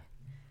need to?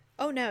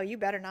 Oh, no, you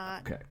better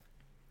not. Okay.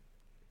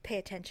 Pay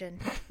attention.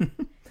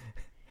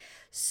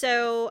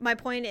 So my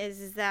point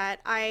is that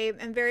I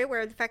am very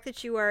aware of the fact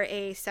that you are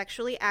a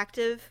sexually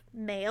active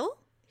male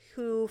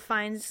who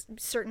finds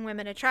certain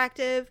women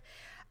attractive,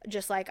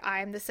 just like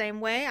I'm the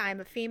same way. I'm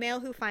a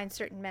female who finds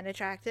certain men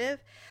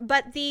attractive.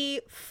 But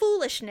the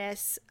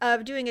foolishness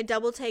of doing a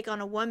double take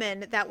on a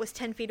woman that was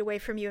 10 feet away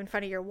from you in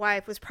front of your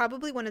wife was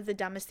probably one of the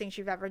dumbest things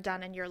you've ever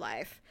done in your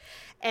life.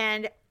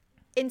 And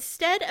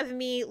instead of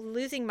me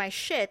losing my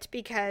shit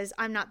because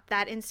I'm not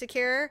that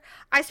insecure,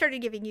 I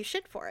started giving you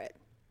shit for it.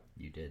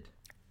 You did.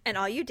 And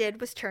all you did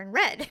was turn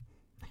red.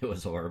 It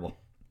was horrible.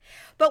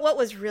 But what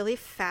was really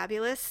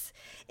fabulous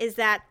is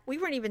that we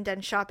weren't even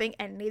done shopping,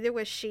 and neither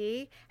was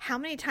she. How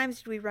many times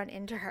did we run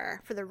into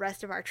her for the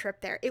rest of our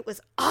trip there? It was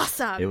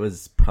awesome. It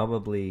was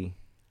probably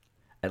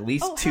at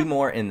least two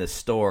more in the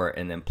store,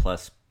 and then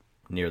plus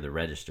near the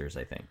registers,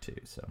 I think, too.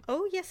 So.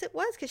 Oh, yes, it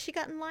was, because she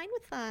got in line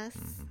with us.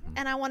 Mm-hmm.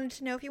 And I wanted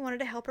to know if you wanted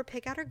to help her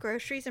pick out her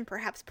groceries and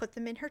perhaps put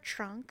them in her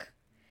trunk.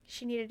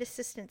 She needed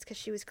assistance because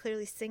she was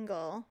clearly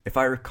single. If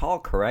I recall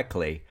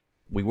correctly,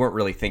 we weren't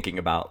really thinking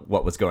about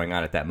what was going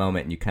on at that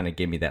moment, and you kind of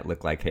gave me that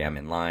look like, hey, I'm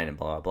in line and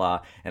blah, blah,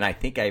 blah. And I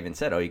think I even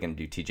said, oh, you're going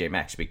to do TJ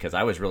Maxx, because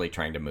I was really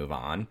trying to move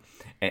on.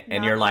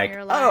 And you're like,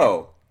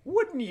 oh,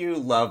 wouldn't you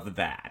love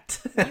that?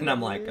 And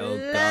I'm like, oh,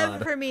 God.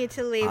 Love for me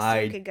to leave so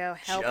you could go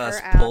help her out. I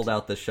just pulled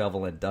out the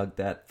shovel and dug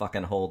that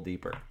fucking hole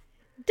deeper.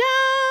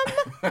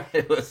 Dumb!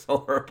 It was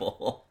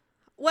horrible.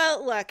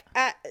 Well, look,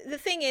 the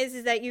thing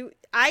is that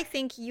I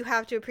think you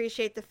have to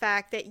appreciate the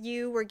fact that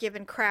you were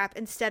given crap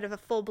instead of a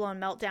full-blown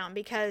meltdown,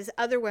 because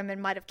other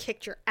women might have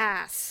kicked your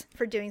ass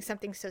for doing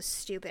something so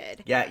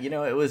stupid. Yeah,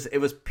 it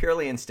was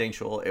purely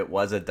instinctual. It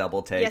was a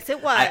double take. Yes,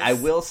 it was. I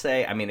will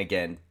say, I mean,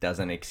 again,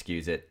 doesn't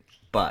excuse it,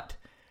 but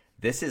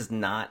this is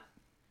not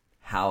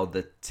how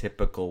the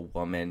typical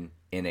woman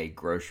in a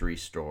grocery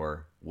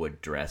store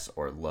would dress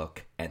or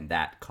look, and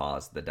that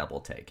caused the double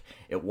take.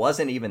 It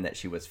wasn't even that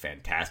she was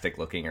fantastic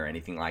looking or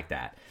anything like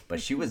that,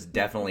 but she was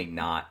definitely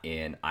not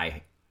in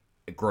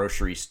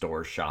grocery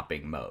store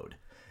shopping mode,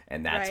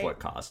 and that's what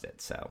caused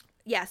it. So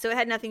yeah, so it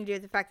had nothing to do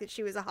with the fact that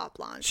she was a hot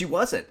blonde. She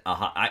wasn't a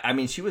hot. I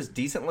mean, she was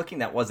decent looking.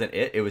 That wasn't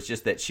it. It was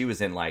just that she was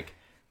in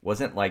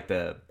wasn't like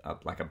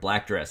like a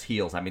black dress,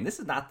 heels. I mean, this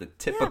is not the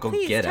typical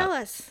please, get up. tell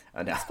us.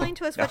 Explain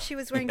to us what she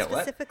was wearing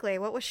specifically.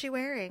 What was she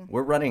wearing?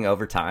 We're running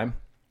overtime.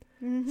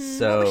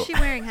 So What was she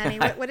wearing, honey?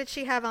 What did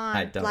she have on?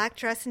 I don't- Black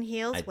dress and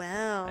heels?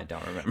 I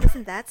don't remember.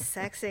 Isn't that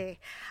sexy?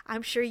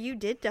 I'm sure you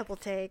did double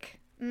take.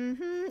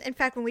 In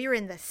fact, when we were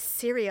in the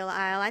cereal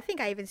aisle, I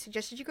think I even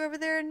suggested you go over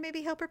there and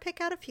maybe help her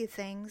pick out a few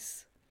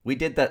things. We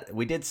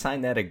did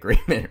sign that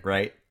agreement,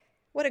 right?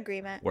 What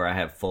agreement? Where I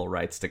have full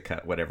rights to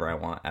cut whatever I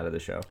want out of the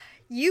show.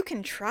 You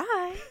can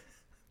try,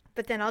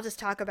 but then I'll just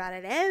talk about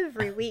it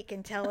every week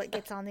until it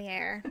gets on the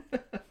air.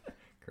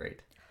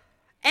 Great.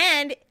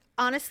 And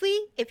honestly,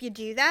 if you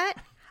do that,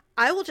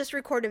 I will just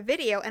record a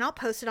video and I'll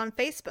post it on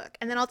Facebook,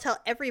 and then I'll tell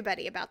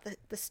everybody about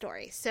the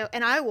story. So,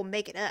 and I will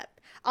make it up.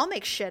 I'll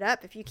make shit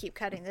up if you keep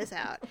cutting this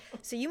out.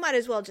 So you might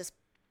as well just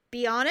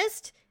be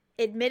honest,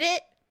 admit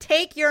it,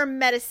 take your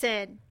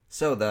medicine.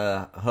 So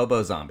the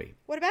hobo zombie.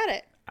 What about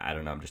it? I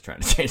don't know. I'm just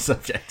trying to change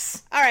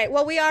subjects. All right.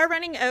 Well, we are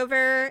running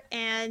over,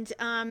 and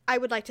I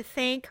would like to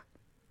thank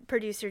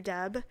producer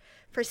Dub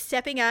for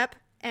stepping up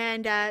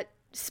and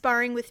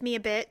sparring with me a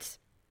bit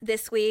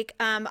this week.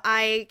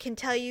 I can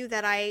tell you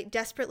that I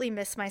desperately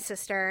miss my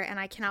sister, and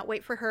I cannot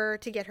wait for her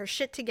to get her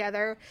shit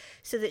together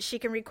so that she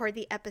can record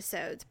the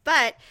episodes.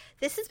 But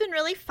this has been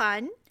really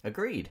fun.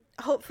 Agreed.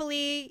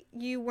 Hopefully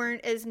you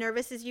weren't as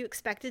nervous as you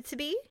expected to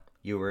be.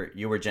 You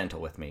were gentle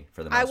with me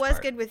for the most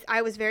part.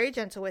 I was very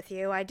gentle with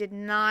you. I did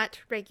not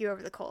rake you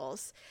over the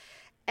coals.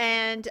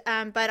 And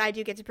but I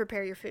do get to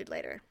prepare your food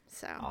later.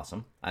 So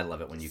Awesome. I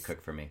love it when you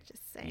cook for me.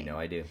 Just saying. You know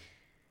I do.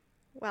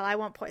 Well, I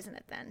won't poison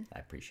it then. I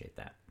appreciate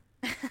that.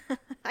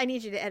 I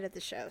need you to edit the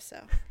show, so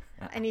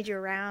I need you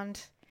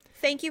around.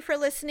 Thank you for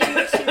listening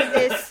to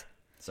this.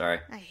 Sorry.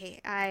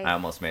 I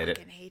almost made it.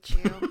 fucking hate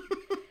you.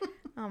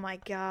 Oh my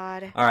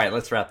God. All right,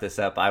 let's wrap this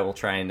up. I will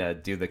try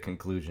and do the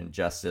conclusion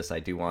justice. I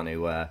do want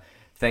to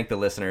thank the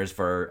listeners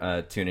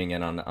for tuning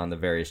in on the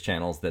various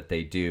channels that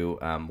they do.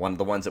 One of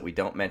the ones that we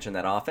don't mention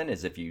that often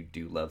is if you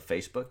do love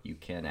Facebook, you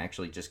can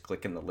actually just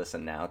click in the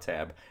Listen Now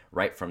tab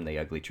right from the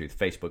Ugly Truth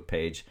Facebook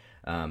page.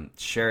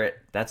 Share it.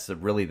 That's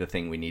really the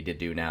thing we need to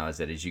do now, is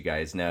that, as you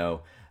guys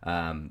know,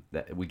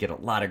 that we get a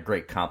lot of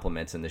great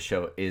compliments, and the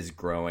show is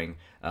growing,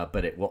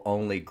 but it will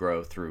only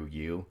grow through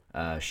you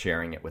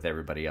sharing it with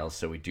everybody else.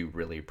 So we do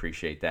really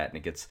appreciate that,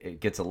 and it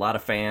gets a lot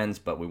of fans,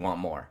 but we want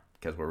more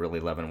because we're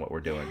really loving what we're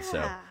doing. Yeah.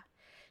 So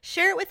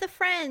share it with a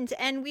friend,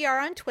 and we are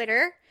on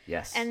Twitter.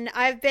 yes, And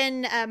I've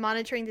been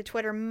monitoring the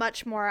Twitter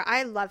much more.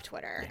 I love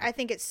Twitter. Yeah. I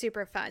think it's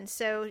super fun.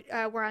 So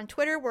we're on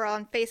Twitter. We're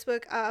on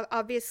Facebook,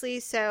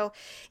 obviously. So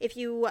if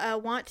you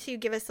want to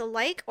give us a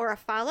like or a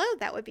follow,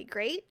 that would be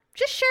great.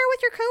 Just share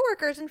with your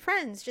coworkers and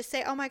friends. Just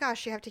say, oh my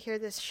gosh, you have to hear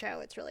this show.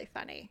 It's really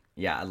funny.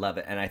 Yeah, I love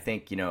it. And I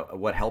think,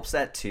 what helps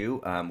that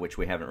too, which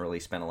we haven't really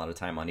spent a lot of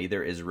time on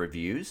either, is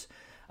reviews.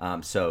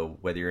 So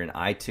whether you're in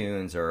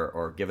iTunes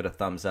or give it a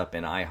thumbs up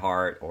in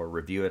iHeart or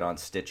review it on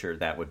Stitcher,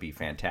 that would be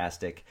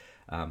fantastic.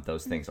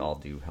 Those things all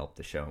do help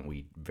the show, and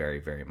we very,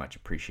 very much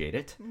appreciate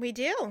it. We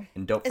do.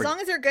 And don't as long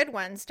as they're good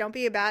ones. Don't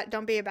be a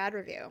bad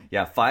review.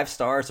 Yeah, 5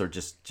 stars or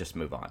just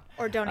move on.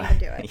 Or don't even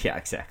do it. Yeah,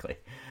 exactly.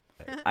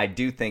 I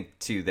do think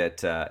too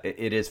that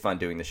it is fun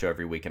doing the show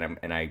every week,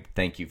 and I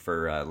thank you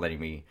for letting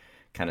me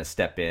kind of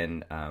step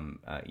in.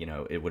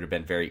 It would have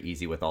been very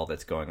easy with all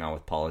that's going on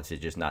with Paula to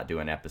just not do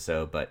an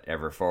episode, but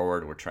ever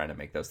forward, we're trying to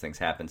make those things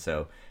happen.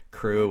 So,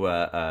 crew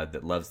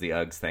that loves the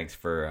Uggs, thanks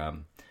for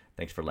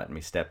letting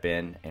me step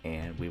in,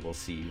 and we will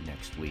see you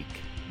next week.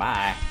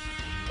 Bye.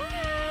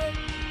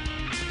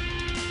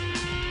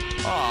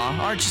 Aw,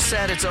 aren't you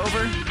sad it's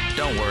over?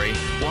 Don't worry,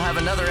 we'll have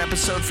another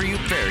episode for you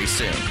very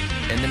soon.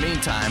 In the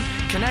meantime,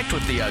 connect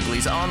with the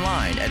Uglies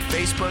online at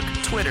Facebook,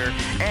 Twitter,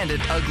 and at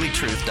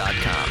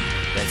uglytruth.com.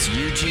 That's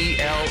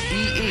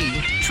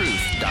UGLEE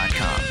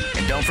truth.com.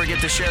 And don't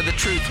forget to share the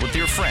truth with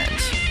your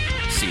friends.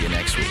 See you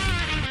next week.